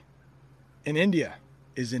belly in India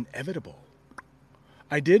is inevitable.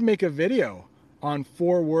 I did make a video on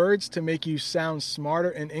 4 words to make you sound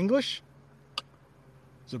smarter in English.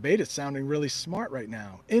 Zabeda's sounding really smart right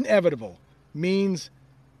now. Inevitable means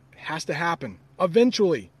it has to happen.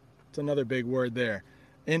 Eventually. It's another big word there.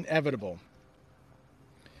 Inevitable.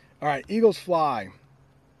 All right, eagles fly.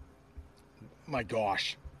 My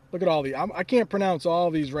gosh. Look at all these. I can't pronounce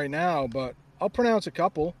all these right now, but I'll pronounce a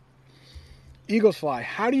couple. Eagles fly.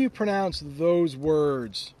 How do you pronounce those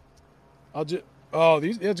words? That's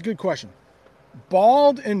a good question.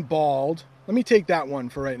 Bald and bald. Let me take that one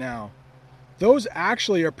for right now. Those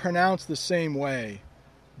actually are pronounced the same way.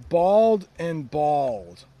 Bald and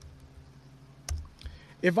bald.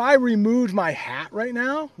 If I removed my hat right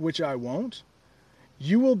now, which I won't,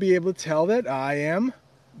 you will be able to tell that I am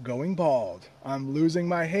going bald. I'm losing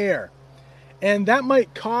my hair. And that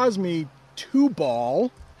might cause me to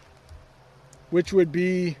bawl, which would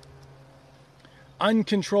be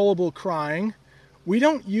uncontrollable crying. We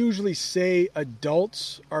don't usually say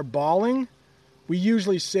adults are bawling. We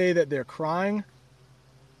usually say that they're crying.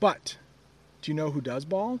 But do you know who does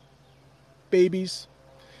bawl? Babies.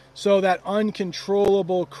 So that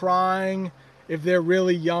uncontrollable crying, if they're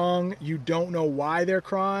really young, you don't know why they're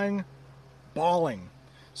crying, bawling.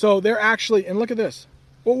 So they're actually, and look at this.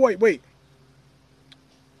 Oh, wait.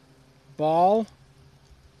 Ball,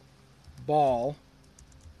 bald.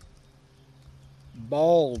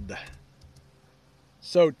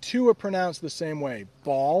 So 2 are pronounced the same way.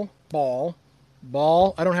 Ball.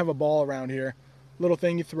 I don't have a ball around here. Little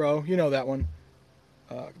thing you throw. You know that one.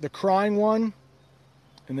 The crying one.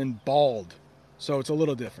 And then bald. So it's a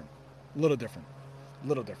little different. A little different. A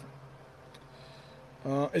little different.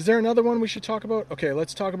 Is there another one we should talk about? Okay,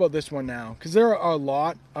 let's talk about this one now. Because there are a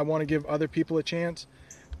lot. I want to give other people a chance.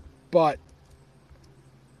 But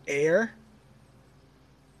air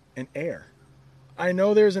and air. I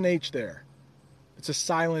know there's an H there. It's a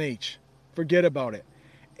silent H. Forget about it.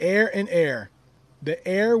 Air and air. The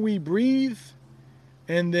air we breathe,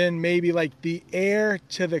 and then maybe like the heir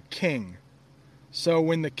to the king. So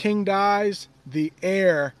when the king dies, the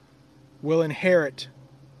heir will inherit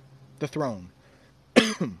the throne.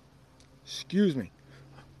 Excuse me.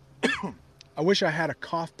 I wish I had a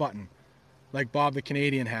cough button like Bob the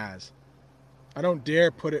Canadian has. I don't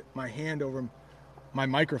dare put my hand over my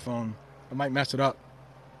microphone. I might mess it up.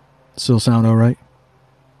 Still sound all right?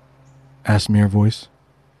 ASMR voice.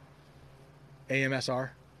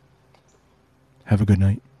 AMSR. Have a good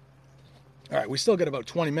night. All right, we still got about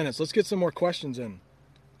 20 minutes. Let's get some more questions in.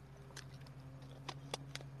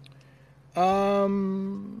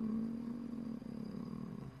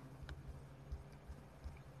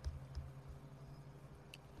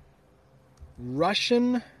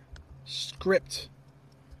 Russian script.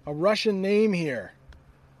 A Russian name here.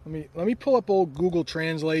 Let me pull up old Google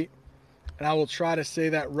Translate, and I will try to say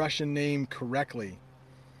that Russian name correctly.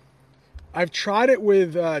 I've tried it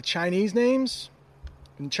with Chinese names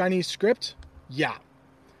and Chinese script. Yeah.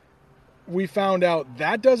 We found out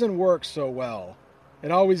that doesn't work so well.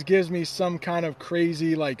 It always gives me some kind of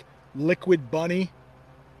crazy like liquid bunny.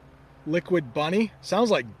 Liquid bunny? Sounds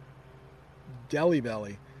like Deli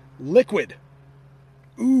Belly. Liquid.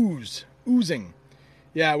 Ooze. Oozing.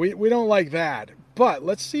 Yeah, we don't like that. But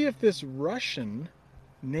let's see if this Russian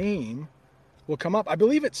name will come up. I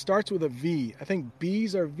believe it starts with a V. I think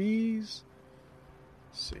B's are V's.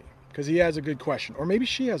 Let's see. Because he has a good question. Or maybe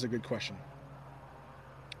she has a good question.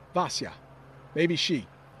 Vasya. Maybe she.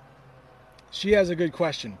 She has a good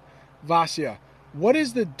question. Vasya. What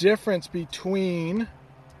is the difference between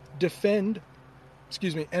defend,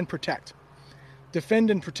 and protect?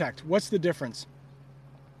 Defend and protect. What's the difference?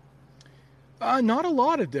 Not a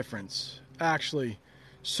lot of difference, actually.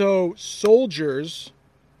 So soldiers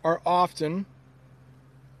are often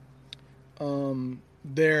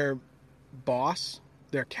their boss,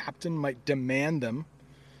 their captain might demand them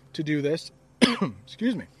to do this.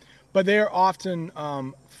 Excuse me. But they are often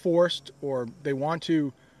forced, or they want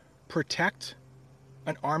to protect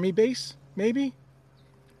an army base, maybe.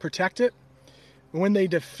 Protect it. When they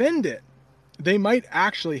defend it, they might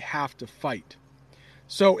actually have to fight.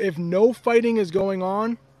 So if no fighting is going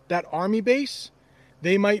on, that army base,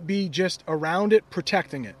 they might be just around it,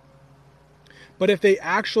 protecting it. But if they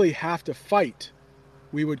actually have to fight,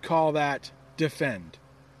 we would call that defend.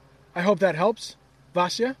 I hope that helps,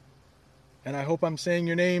 Vasya. And I hope I'm saying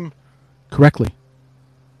your name correctly.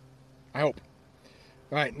 I hope.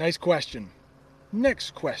 All right, nice question.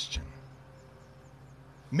 Next question.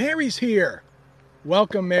 Mary's here.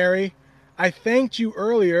 Welcome, Mary. I thanked you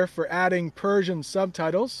earlier for adding Persian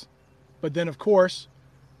subtitles, but then, of course,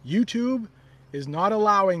 YouTube is not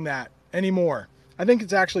allowing that anymore. I think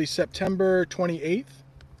it's actually September 28th.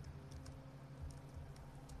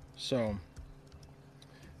 So,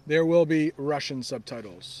 there will be Russian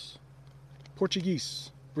subtitles.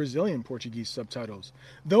 Portuguese, Brazilian Portuguese subtitles.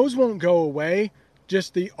 Those won't go away,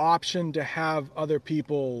 just the option to have other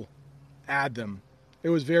people add them. It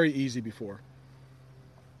was very easy before.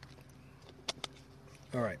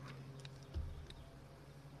 All right.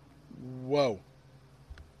 Whoa.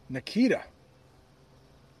 Nikita.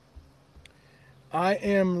 I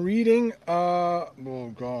am reading,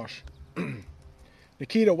 oh gosh.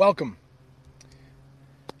 Nikita, welcome.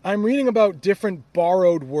 I'm reading about different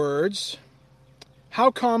borrowed words.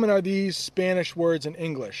 How common are these Spanish words in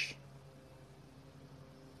English?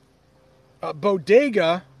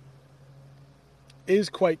 Bodega is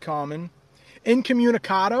quite common.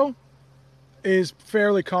 Incommunicado is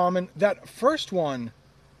fairly common. That first one,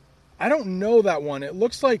 I don't know that one. It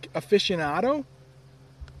looks like aficionado.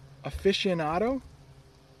 Aficionado?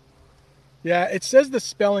 Yeah, it says the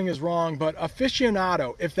spelling is wrong, but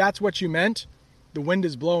aficionado, if that's what you meant, the wind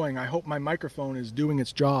is blowing. I hope my microphone is doing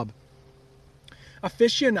its job.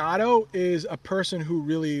 Aficionado is a person who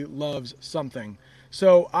really loves something.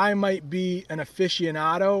 So I might be an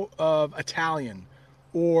aficionado of Italian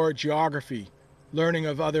or geography, learning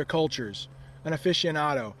of other cultures. An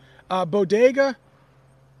aficionado. Bodega,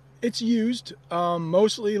 it's used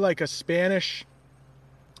mostly like a Spanish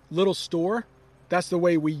little store. That's the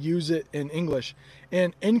way we use it in English.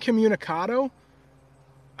 And incommunicado,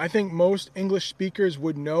 I think most English speakers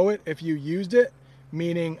would know it if you used it,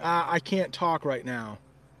 meaning I can't talk right now.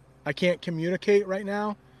 I can't communicate right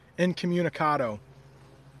now. incommunicado.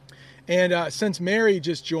 And since Mary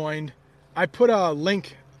just joined, I put a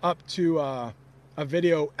link up to a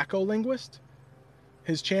video Echolinguist,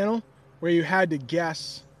 his channel, where you had to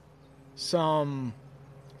guess some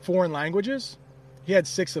foreign languages. He had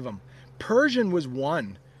 6 of them. Persian was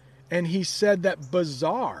one, and he said that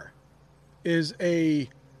bizarre is a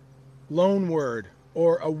loan word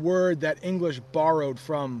or a word that English borrowed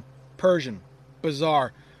from Persian.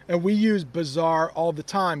 Bizarre. And we use bizarre all the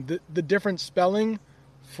time. The different spelling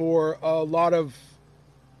for a lot of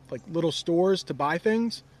like little stores to buy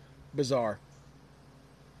things, bizarre.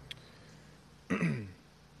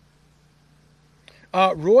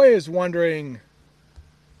 Roy is wondering,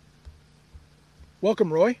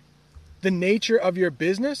 welcome Roy, the nature of your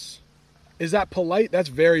business, is that polite? That's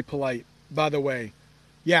very polite, by the way.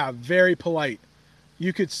 Yeah, very polite.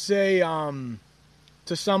 You could say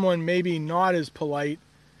to someone maybe not as polite,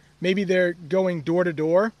 maybe they're going door to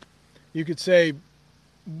door, you could say,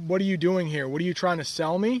 what are you doing here? What are you trying to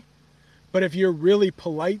sell me? But if you're really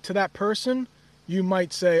polite to that person, you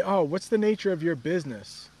might say, oh, what's the nature of your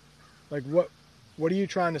business? Like, what are you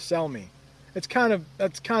trying to sell me? That's kind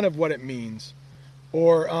of what it means.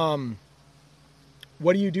 Or,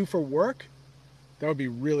 what do you do for work? That would be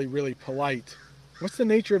really, really polite. What's the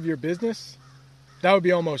nature of your business? That would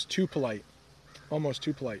be almost too polite. Almost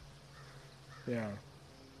too polite. Yeah.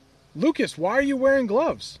 Lucas, why are you wearing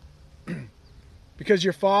gloves? Because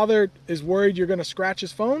your father is worried you're going to scratch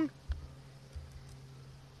his phone?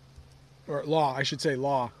 Or law, I should say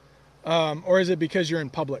law. Or is it because you're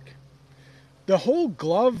in public? The whole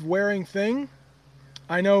glove wearing thing,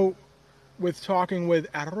 I know with talking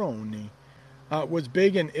with Aroni, was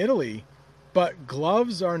big in Italy, but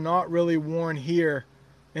gloves are not really worn here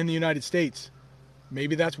in the United States.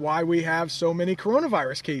 Maybe that's why we have so many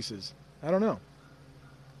coronavirus cases. I don't know.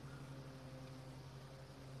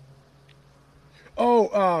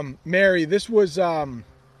 Oh, Mary, this was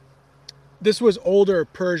older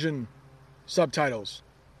Persian subtitles.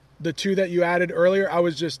 The 2 that you added earlier, I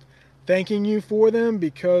was just thanking you for them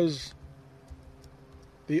because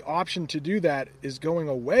the option to do that is going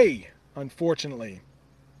away, unfortunately.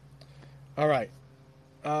 All right.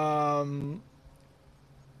 Oh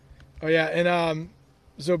yeah, and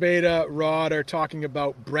Zobeda, Rod are talking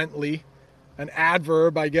about Brentley, an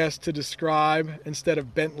adverb, I guess, to describe instead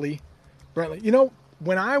of Bentley. Brentley. You know,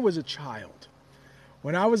 when I was a child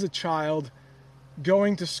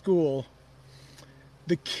going to school,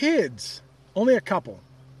 the kids, only a couple,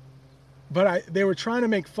 but they were trying to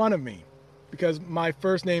make fun of me because my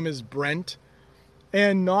first name is Brent,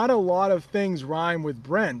 and not a lot of things rhyme with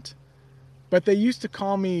Brent, but they used to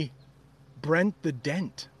call me Brent the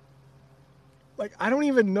Dent. Like, I don't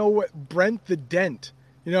even know what Brent the Dent.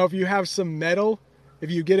 You know, if you have some metal, if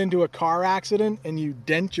you get into a car accident and you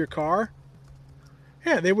dent your car,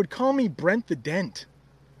 yeah, they would call me Brent the Dent.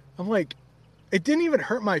 I'm like, it didn't even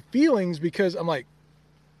hurt my feelings because I'm like,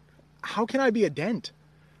 how can I be a dent?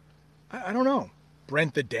 I don't know.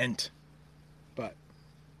 Brent the Dent. But,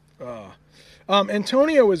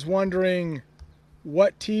 Antonio is wondering,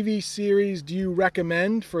 what TV series do you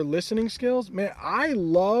recommend for listening skills? Man, I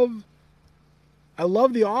love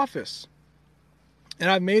The Office. And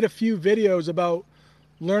I've made a few videos about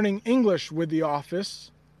learning English with The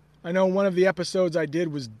Office. I know one of the episodes I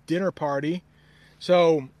did was Dinner Party.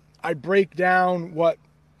 So I break down what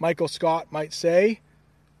Michael Scott might say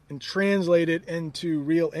and translate it into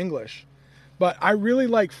real English. But I really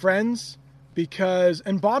like Friends because,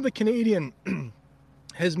 and Bob the Canadian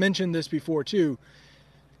has mentioned this before too.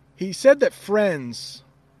 He said that Friends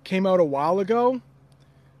came out a while ago.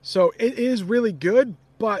 So it is really good,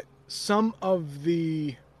 but some of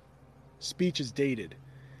the speech is dated.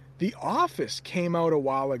 The Office came out a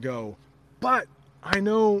while ago, but I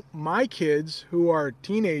know my kids who are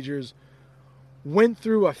teenagers went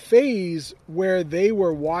through a phase where they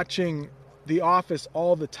were watching The Office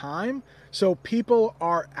all the time. So people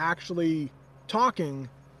are actually talking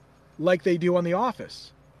like they do on The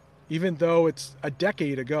Office, even though it's a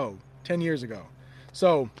decade ago, 10 years ago.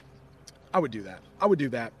 So I would do that. I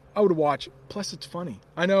would watch. Plus, it's funny.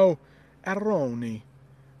 I know Aroni,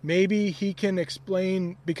 maybe he can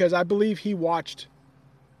explain, because I believe he watched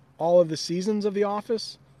all of the seasons of The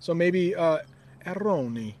Office. So maybe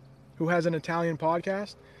Aroni, who has an Italian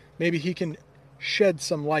podcast, maybe he can shed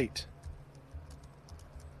some light.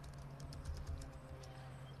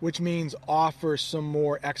 Which means offer some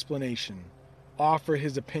more explanation. Offer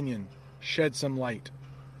his opinion. Shed some light.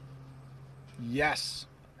 Yes.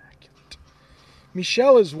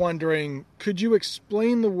 Michelle is wondering, could you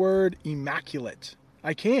explain the word immaculate?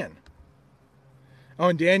 I can. Oh,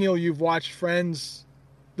 and Daniel, you've watched Friends,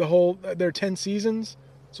 there are 10 seasons.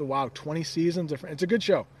 So wow, 20 seasons. It's a good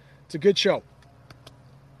show. It's a good show.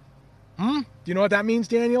 Do you know what that means,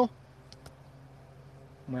 Daniel?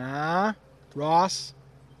 Ross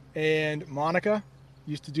and Monica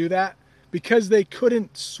used to do that because they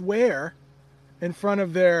couldn't swear they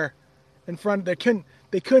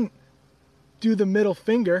couldn't do the middle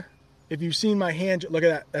finger. If you've seen my hand, look at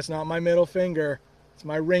that. That's not my middle finger. It's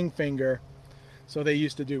my ring finger. So they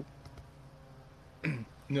used to do.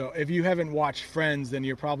 No, if you haven't watched Friends, then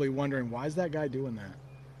you're probably wondering, why is that guy doing that?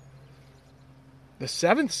 The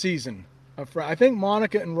 7th season of Friends. I think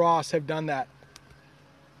Monica and Ross have done that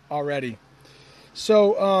already.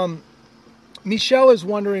 So Michelle is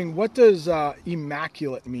wondering, what does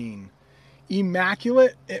immaculate mean?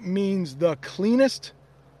 Immaculate, it means the cleanest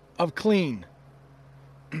of clean.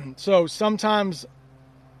 So sometimes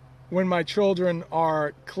when my children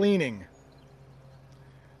are cleaning,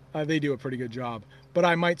 they do a pretty good job. But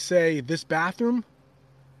I might say, this bathroom,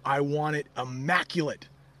 I want it immaculate.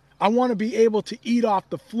 I want to be able to eat off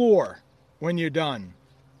the floor when you're done.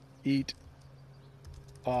 Eat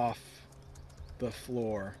off the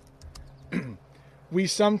floor. We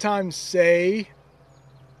sometimes say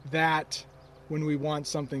that when we want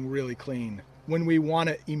something really clean, when we want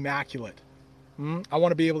it immaculate. I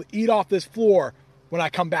want to be able to eat off this floor when I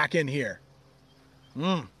come back in here.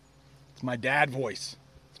 It's my dad voice.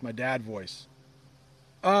 It's my dad voice.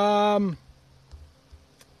 I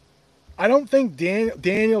don't think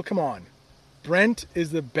Daniel, come on. Brent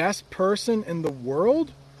is the best person in the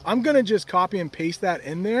world. I'm going to just copy and paste that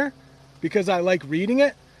in there because I like reading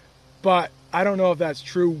it, but I don't know if that's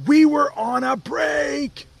true. We were on a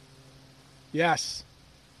break. Yes.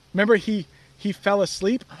 Remember he fell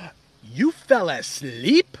asleep? You fell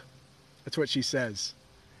asleep? That's what she says.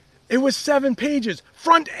 It was 7 pages,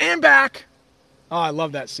 front and back. Oh, I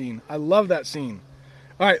love that scene. I love that scene.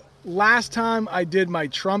 All right, last time I did my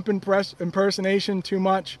Trump impersonation too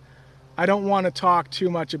much. I don't want to talk too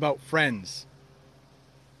much about Friends.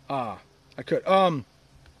 I could.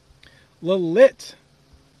 Lilit.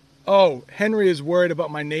 Oh, Henry is worried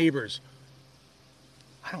about my neighbors.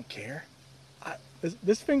 I don't care.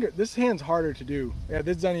 This hand's harder to do. Yeah,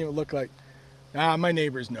 this doesn't even look like. My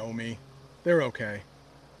neighbors know me. They're okay.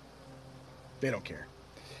 They don't care.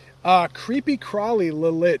 Creepy Crawly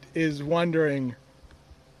Lilit is wondering,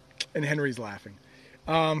 and Henry's laughing.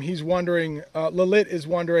 He's wondering, Lilit is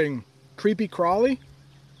wondering, creepy crawly?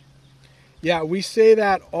 Yeah, we say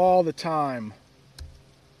that all the time.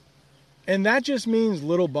 And that just means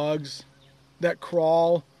little bugs that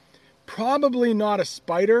crawl. Probably not a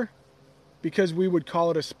spider, because we would call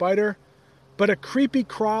it a spider. But a creepy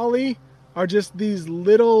crawly are just these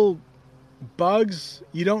little bugs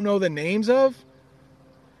you don't know the names of.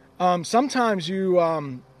 Sometimes you,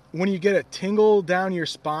 when you get a tingle down your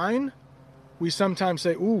spine, we sometimes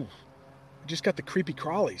say, ooh, I just got the creepy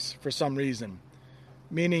crawlies for some reason.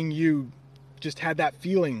 Meaning you just had that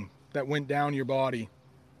feeling that went down your body.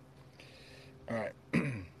 All right.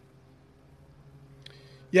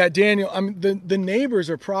 Yeah, Daniel, I mean, the neighbors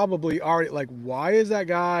are probably already like, why is that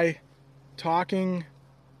guy talking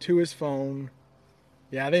to his phone?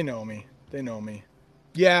 Yeah, they know me. They know me.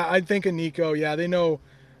 Yeah, I think of Nico. Yeah, they know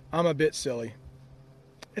I'm a bit silly.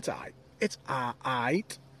 It's aight. It's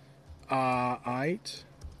aight. Aight.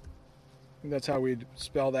 That's how we'd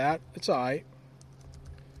spell that. It's aight.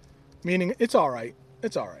 Meaning, it's alright.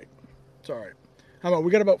 It's alright. It's alright. How about,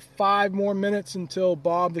 we got about 5 more minutes until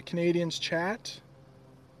Bob the Canadian's chat.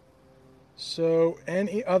 So,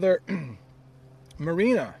 any other...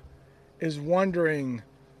 Marina is wondering,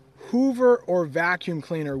 Hoover or vacuum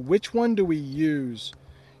cleaner, which one do we use?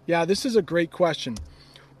 Yeah, this is a great question.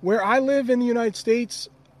 Where I live in the United States,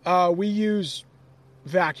 we use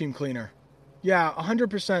vacuum cleaner. Yeah,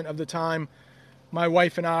 100% of the time, my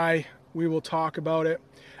wife and I, we will talk about it.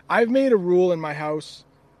 I've made a rule in my house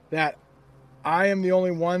that I am the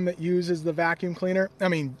only one that uses the vacuum cleaner. I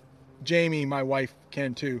mean, Jamie, my wife,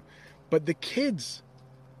 can too. But the kids,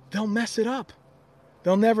 they'll mess it up.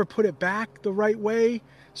 They'll never put it back the right way.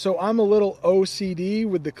 So I'm a little OCD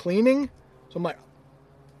with the cleaning. So I'm like,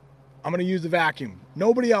 I'm going to use the vacuum.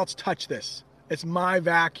 Nobody else touch this. It's my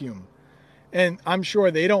vacuum. And I'm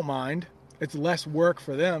sure they don't mind. It's less work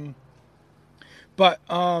for them. But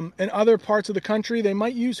in other parts of the country, they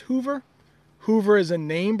might use Hoover. Hoover is a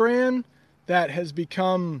name brand that has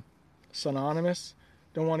become synonymous.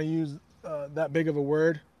 Don't want to use that big of a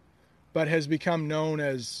word. But has become known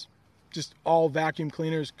as just all vacuum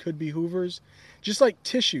cleaners could be Hoovers. Just like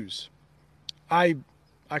tissues. I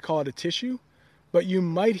call it a tissue. But you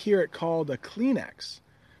might hear it called a Kleenex,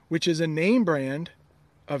 which is a name brand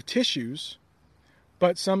of tissues,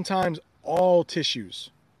 But sometimes all tissues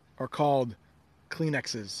are called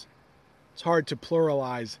Kleenexes. It's hard to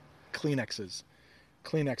pluralize Kleenexes.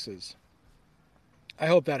 Kleenexes. I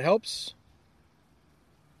hope that helps.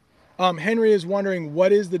 Henry is wondering,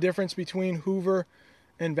 what is the difference between Hoover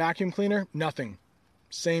and vacuum cleaner? Nothing.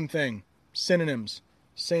 Same thing. Synonyms.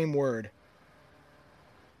 Same word.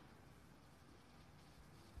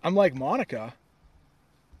 I'm like Monica.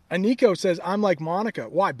 Aniko says, I'm like Monica.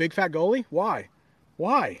 Why? Big fat goalie? Why?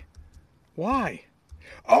 Why? Why?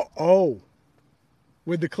 Oh.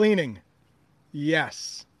 With the cleaning.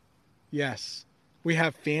 Yes. Yes. We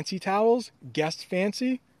have fancy towels. Guest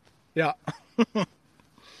fancy. Yeah.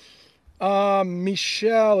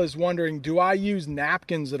 Michelle is wondering, do I use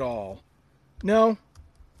napkins at all? No.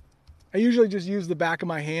 I usually just use the back of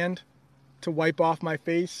my hand to wipe off my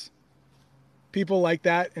face. People like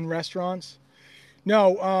that in restaurants.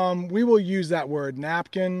 No, we will use that word,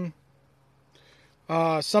 napkin.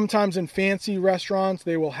 Sometimes in fancy restaurants,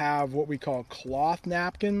 they will have what we call cloth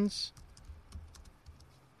napkins.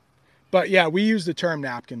 But yeah, we use the term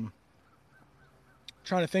napkin.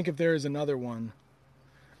 Trying to think if there is another one.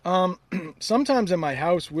 Sometimes in my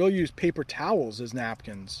house, we'll use paper towels as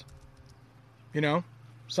napkins. You know,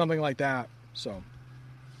 something like that. So,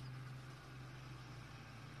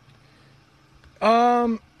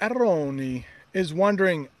 Aroni is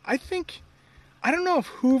wondering, I don't know if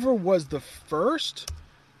Hoover was the first,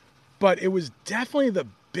 but it was definitely the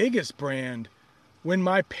biggest brand when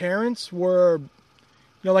my parents were,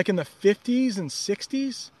 like in the 50s and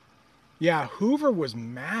 60s. Yeah, Hoover was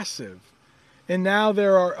massive. And now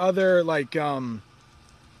there are other, like, I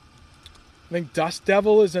think Dust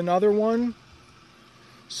Devil is another one.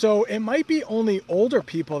 So it might be only older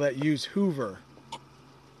people that use Hoover.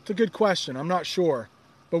 It's a good question. I'm not sure.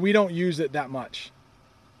 But we don't use it that much.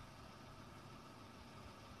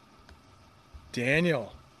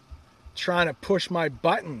 Daniel, trying to push my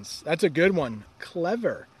buttons. That's a good one.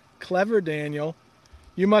 Clever. Clever, Daniel.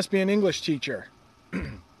 You must be an English teacher.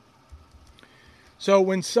 So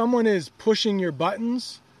when someone is pushing your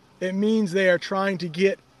buttons, it means they are trying to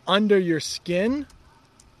get under your skin.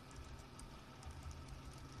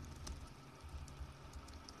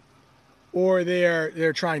 Or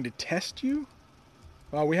they're trying to test you.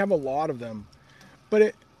 Well, we have a lot of them.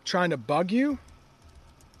 But trying to bug you.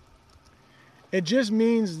 It just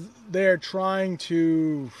means they're trying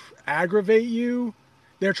to aggravate you.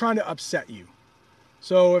 They're trying to upset you.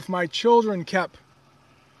 So if my children kept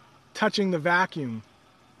touching the vacuum,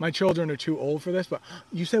 my children are too old for this, but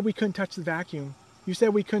you said we couldn't touch the vacuum. You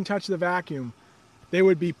said we couldn't touch the vacuum. They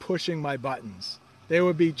would be pushing my buttons. They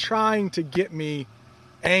would be trying to get me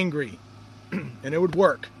angry. And it would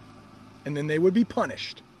work. And then they would be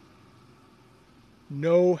punished.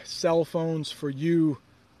 No cell phones for you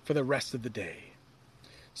for the rest of the day.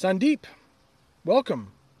 Sandeep,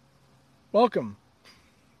 welcome. Welcome.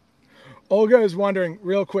 Olga is wondering,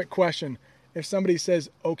 real quick question. If somebody says,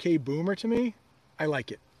 okay, boomer to me, I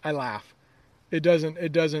like it. I laugh. It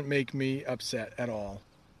doesn't make me upset at all.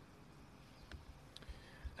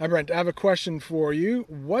 Hi, Brent, I have a question for you.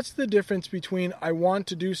 What's the difference between I want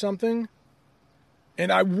to do something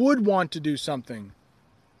and I would want to do something?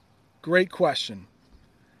 Great question.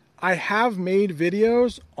 I have made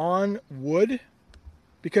videos on would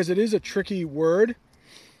because it is a tricky word.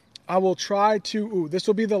 I will try to, this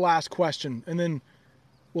will be the last question, and then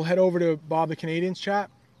we'll head over to Bob the Canadian's chat.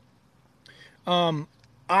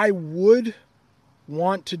 I would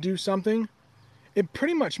want to do something. It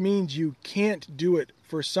pretty much means you can't do it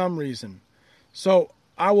for some reason. So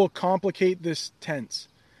I will complicate this tense.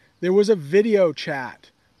 There was a video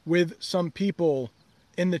chat with some people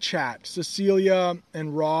in the chat. Cecilia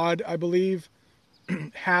and Rod, I believe,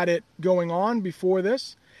 had it going on before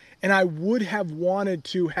this. And I would have wanted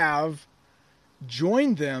to have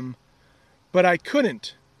joined them, but I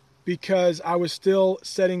couldn't because I was still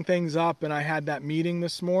setting things up and I had that meeting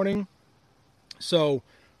this morning. So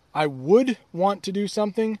I would want to do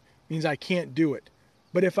something means I can't do it.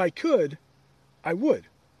 But if I could, I would.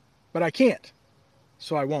 But I can't.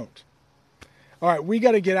 So I won't. All right, we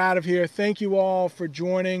got to get out of here. Thank you all for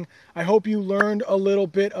joining. I hope you learned a little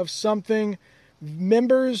bit of something.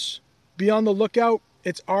 Members, be on the lookout.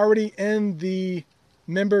 It's already in the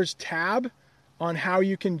members tab on how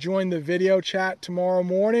you can join the video chat tomorrow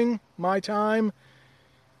morning, my time.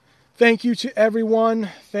 Thank you to everyone.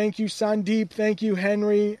 Thank you, Sandeep. Thank you,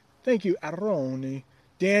 Henry. Thank you, Aroni.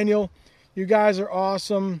 Daniel, you guys are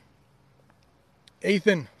awesome.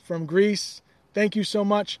 Ethan from Greece, thank you so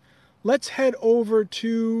much. Let's head over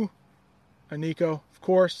to Aniko, of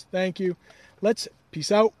course. Thank you. Let's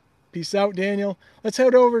peace out. Peace out, Daniel. Let's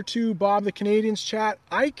head over to Bob the Canadian's chat.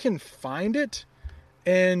 I can find it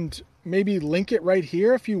and maybe link it right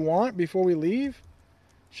here if you want before we leave.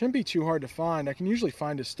 Shouldn't be too hard to find. I can usually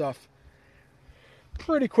find his stuff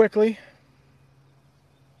pretty quickly.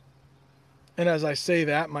 And as I say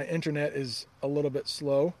that, my internet is a little bit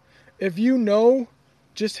slow. If you know,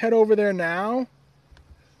 just head over there now.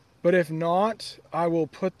 But if not, I will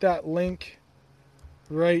put that link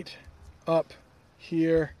right up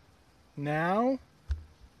here now.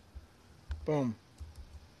 Boom.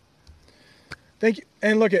 Thank you.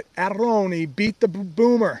 And look at Aroni beat the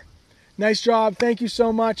boomer. Nice job. Thank you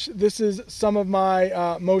so much. This is some of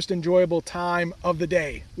my most enjoyable time of the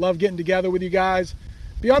day. Love getting together with you guys.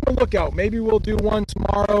 Be on the lookout. Maybe we'll do one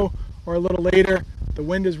tomorrow or a little later. The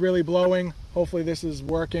wind is really blowing. Hopefully this is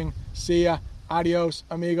working. See ya. Adios,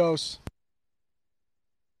 amigos.